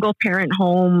 single parent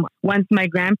home. Once my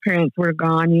grandparents were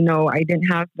gone, you know, I didn't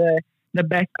have the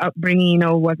best upbringing, you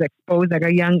know, was exposed at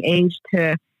a young age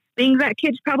to things that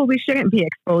kids probably shouldn't be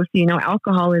exposed to, you know,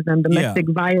 alcoholism, domestic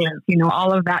violence, you know,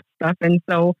 all of that stuff. And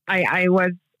so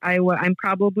I'm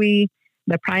probably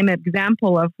the prime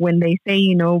example of when they say,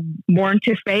 you know, born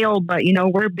to fail, but, you know,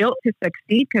 we're built to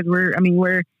succeed because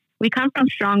we come from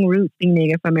strong roots being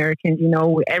Native Americans, you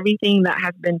know, everything that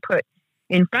has been put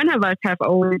in front of us have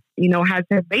always,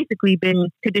 have basically been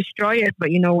to destroy us. But,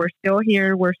 we're still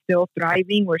here. We're still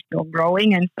thriving. We're still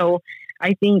growing. And so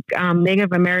I think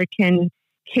Native American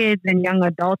kids and young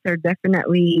adults are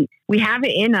definitely, we have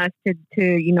it in us to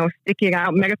stick it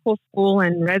out. Medical school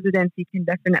and residency can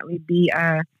definitely be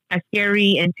a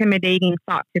scary, intimidating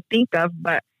thought to think of.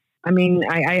 But I mean,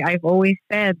 I've always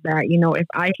said that, if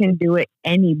I can do it,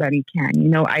 anybody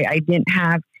can. I didn't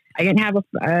have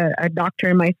a doctor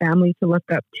in my family to look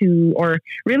up to, or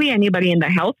really anybody in the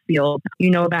health field,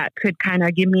 that could kind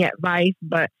of give me advice.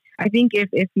 But I think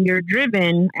if you're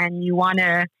driven and you want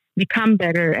to become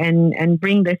better and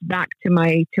bring this back to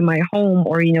my home,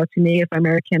 or, to Native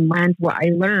American lands, what I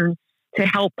learned to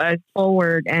help us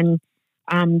forward and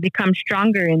become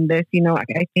stronger in this,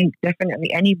 I think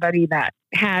definitely anybody that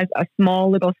has a small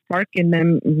little spark in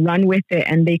them, run with it,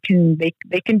 and they can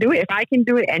do it. If I can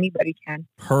do it, anybody can.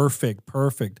 Perfect.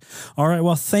 All right.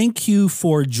 Well, thank you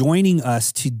for joining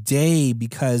us today,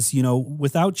 because,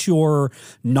 without your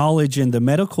knowledge in the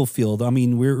medical field, I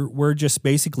mean, we're just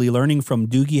basically learning from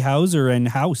Doogie Howser and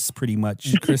House, pretty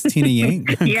much. Christina Yang.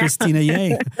 Christina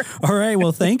Yang. All right.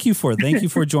 Well, thank you for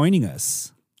joining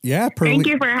us. Yeah, Thank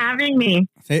you for having me.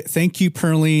 Thank you,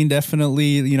 Perline.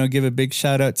 Definitely, give a big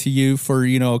shout out to you for,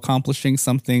 accomplishing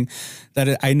something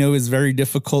that I know is very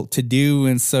difficult to do.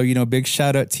 And so, big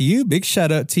shout out to you. Big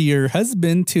shout out to your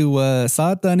husband, to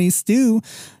Satani Stu,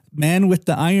 man with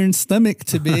the iron stomach,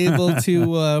 to be able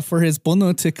to, for his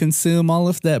bono to consume all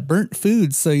of that burnt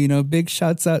food. So, big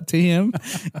shouts out to him.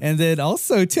 And then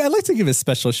also, too, I'd like to give a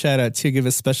special shout out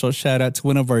to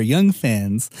one of our young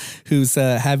fans who's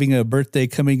having a birthday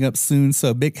coming up soon. So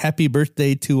a big happy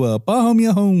birthday to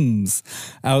Bahomia Holmes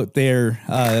out there.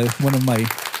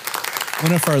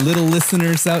 One of our little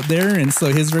listeners out there. And so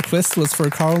his request was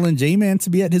for Carl and J-Man to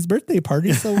be at his birthday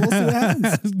party. So we'll see what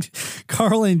happens.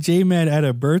 Carl and J-Man at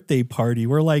a birthday party.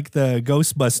 We're like the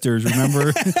Ghostbusters,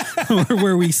 remember?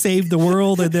 Where we saved the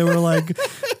world and they were like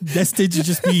destined to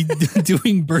just be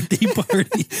doing birthday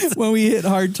parties. When we hit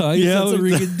hard times, that's what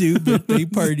we can do, birthday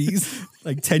parties.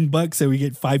 Like $10 and we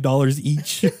get $5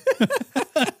 each.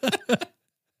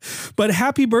 But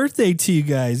happy birthday to you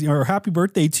guys, or happy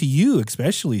birthday to you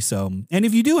especially. So, and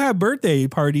if you do have birthday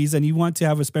parties and you want to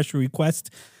have a special request,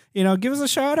 give us a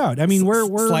shout out. I mean, we're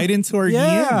slide into our DMs.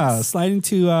 Yeah, slide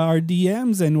into our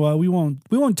DMs, and we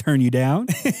won't turn you down.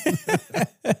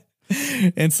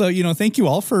 And so, thank you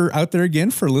all for out there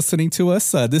again for listening to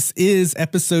us. This is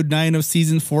episode 9 of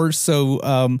season 4.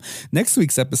 So next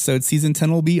week's episode, season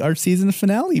 10, will be our season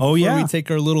finale. Oh, yeah. We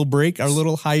take our little break, our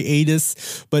little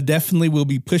hiatus, but definitely we'll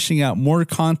be pushing out more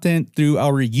content through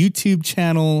our YouTube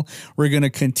channel. We're going to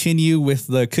continue with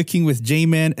the Cooking with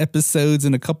J-Man episodes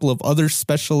and a couple of other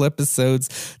special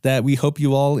episodes that we hope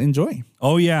you all enjoy.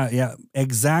 Oh, yeah,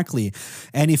 exactly.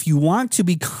 And if you want to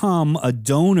become a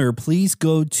donor, please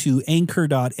go to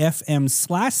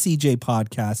anchor.fm/CJ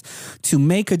podcast to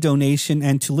make a donation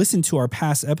and to listen to our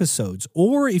past episodes.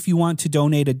 Or if you want to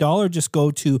donate $1, just go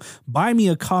to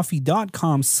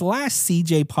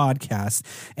buymeacoffee.com/CJ podcast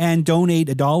and donate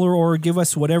 $1 or give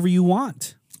us whatever you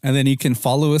want. And then you can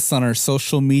follow us on our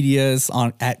social medias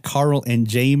at Carl and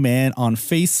J-Man on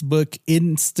Facebook,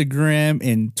 Instagram,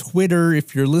 and Twitter.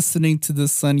 If you're listening to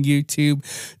this on YouTube,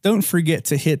 don't forget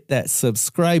to hit that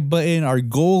subscribe button. Our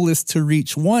goal is to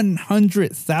reach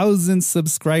 100,000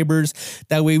 subscribers.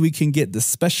 That way we can get the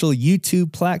special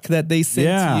YouTube plaque that they sent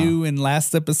to you. In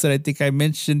last episode, I think I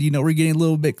mentioned, we're getting a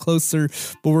little bit closer,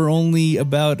 but we're only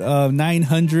about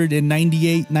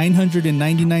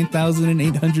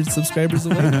 999,800 subscribers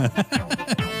away.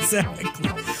 Exactly.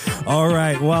 All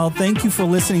right. Well, thank you for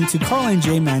listening to Carl and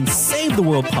J-Man Save the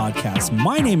World podcast.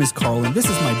 My name is Carl, and this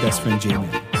is my best friend, J-Man.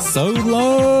 So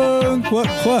long. What?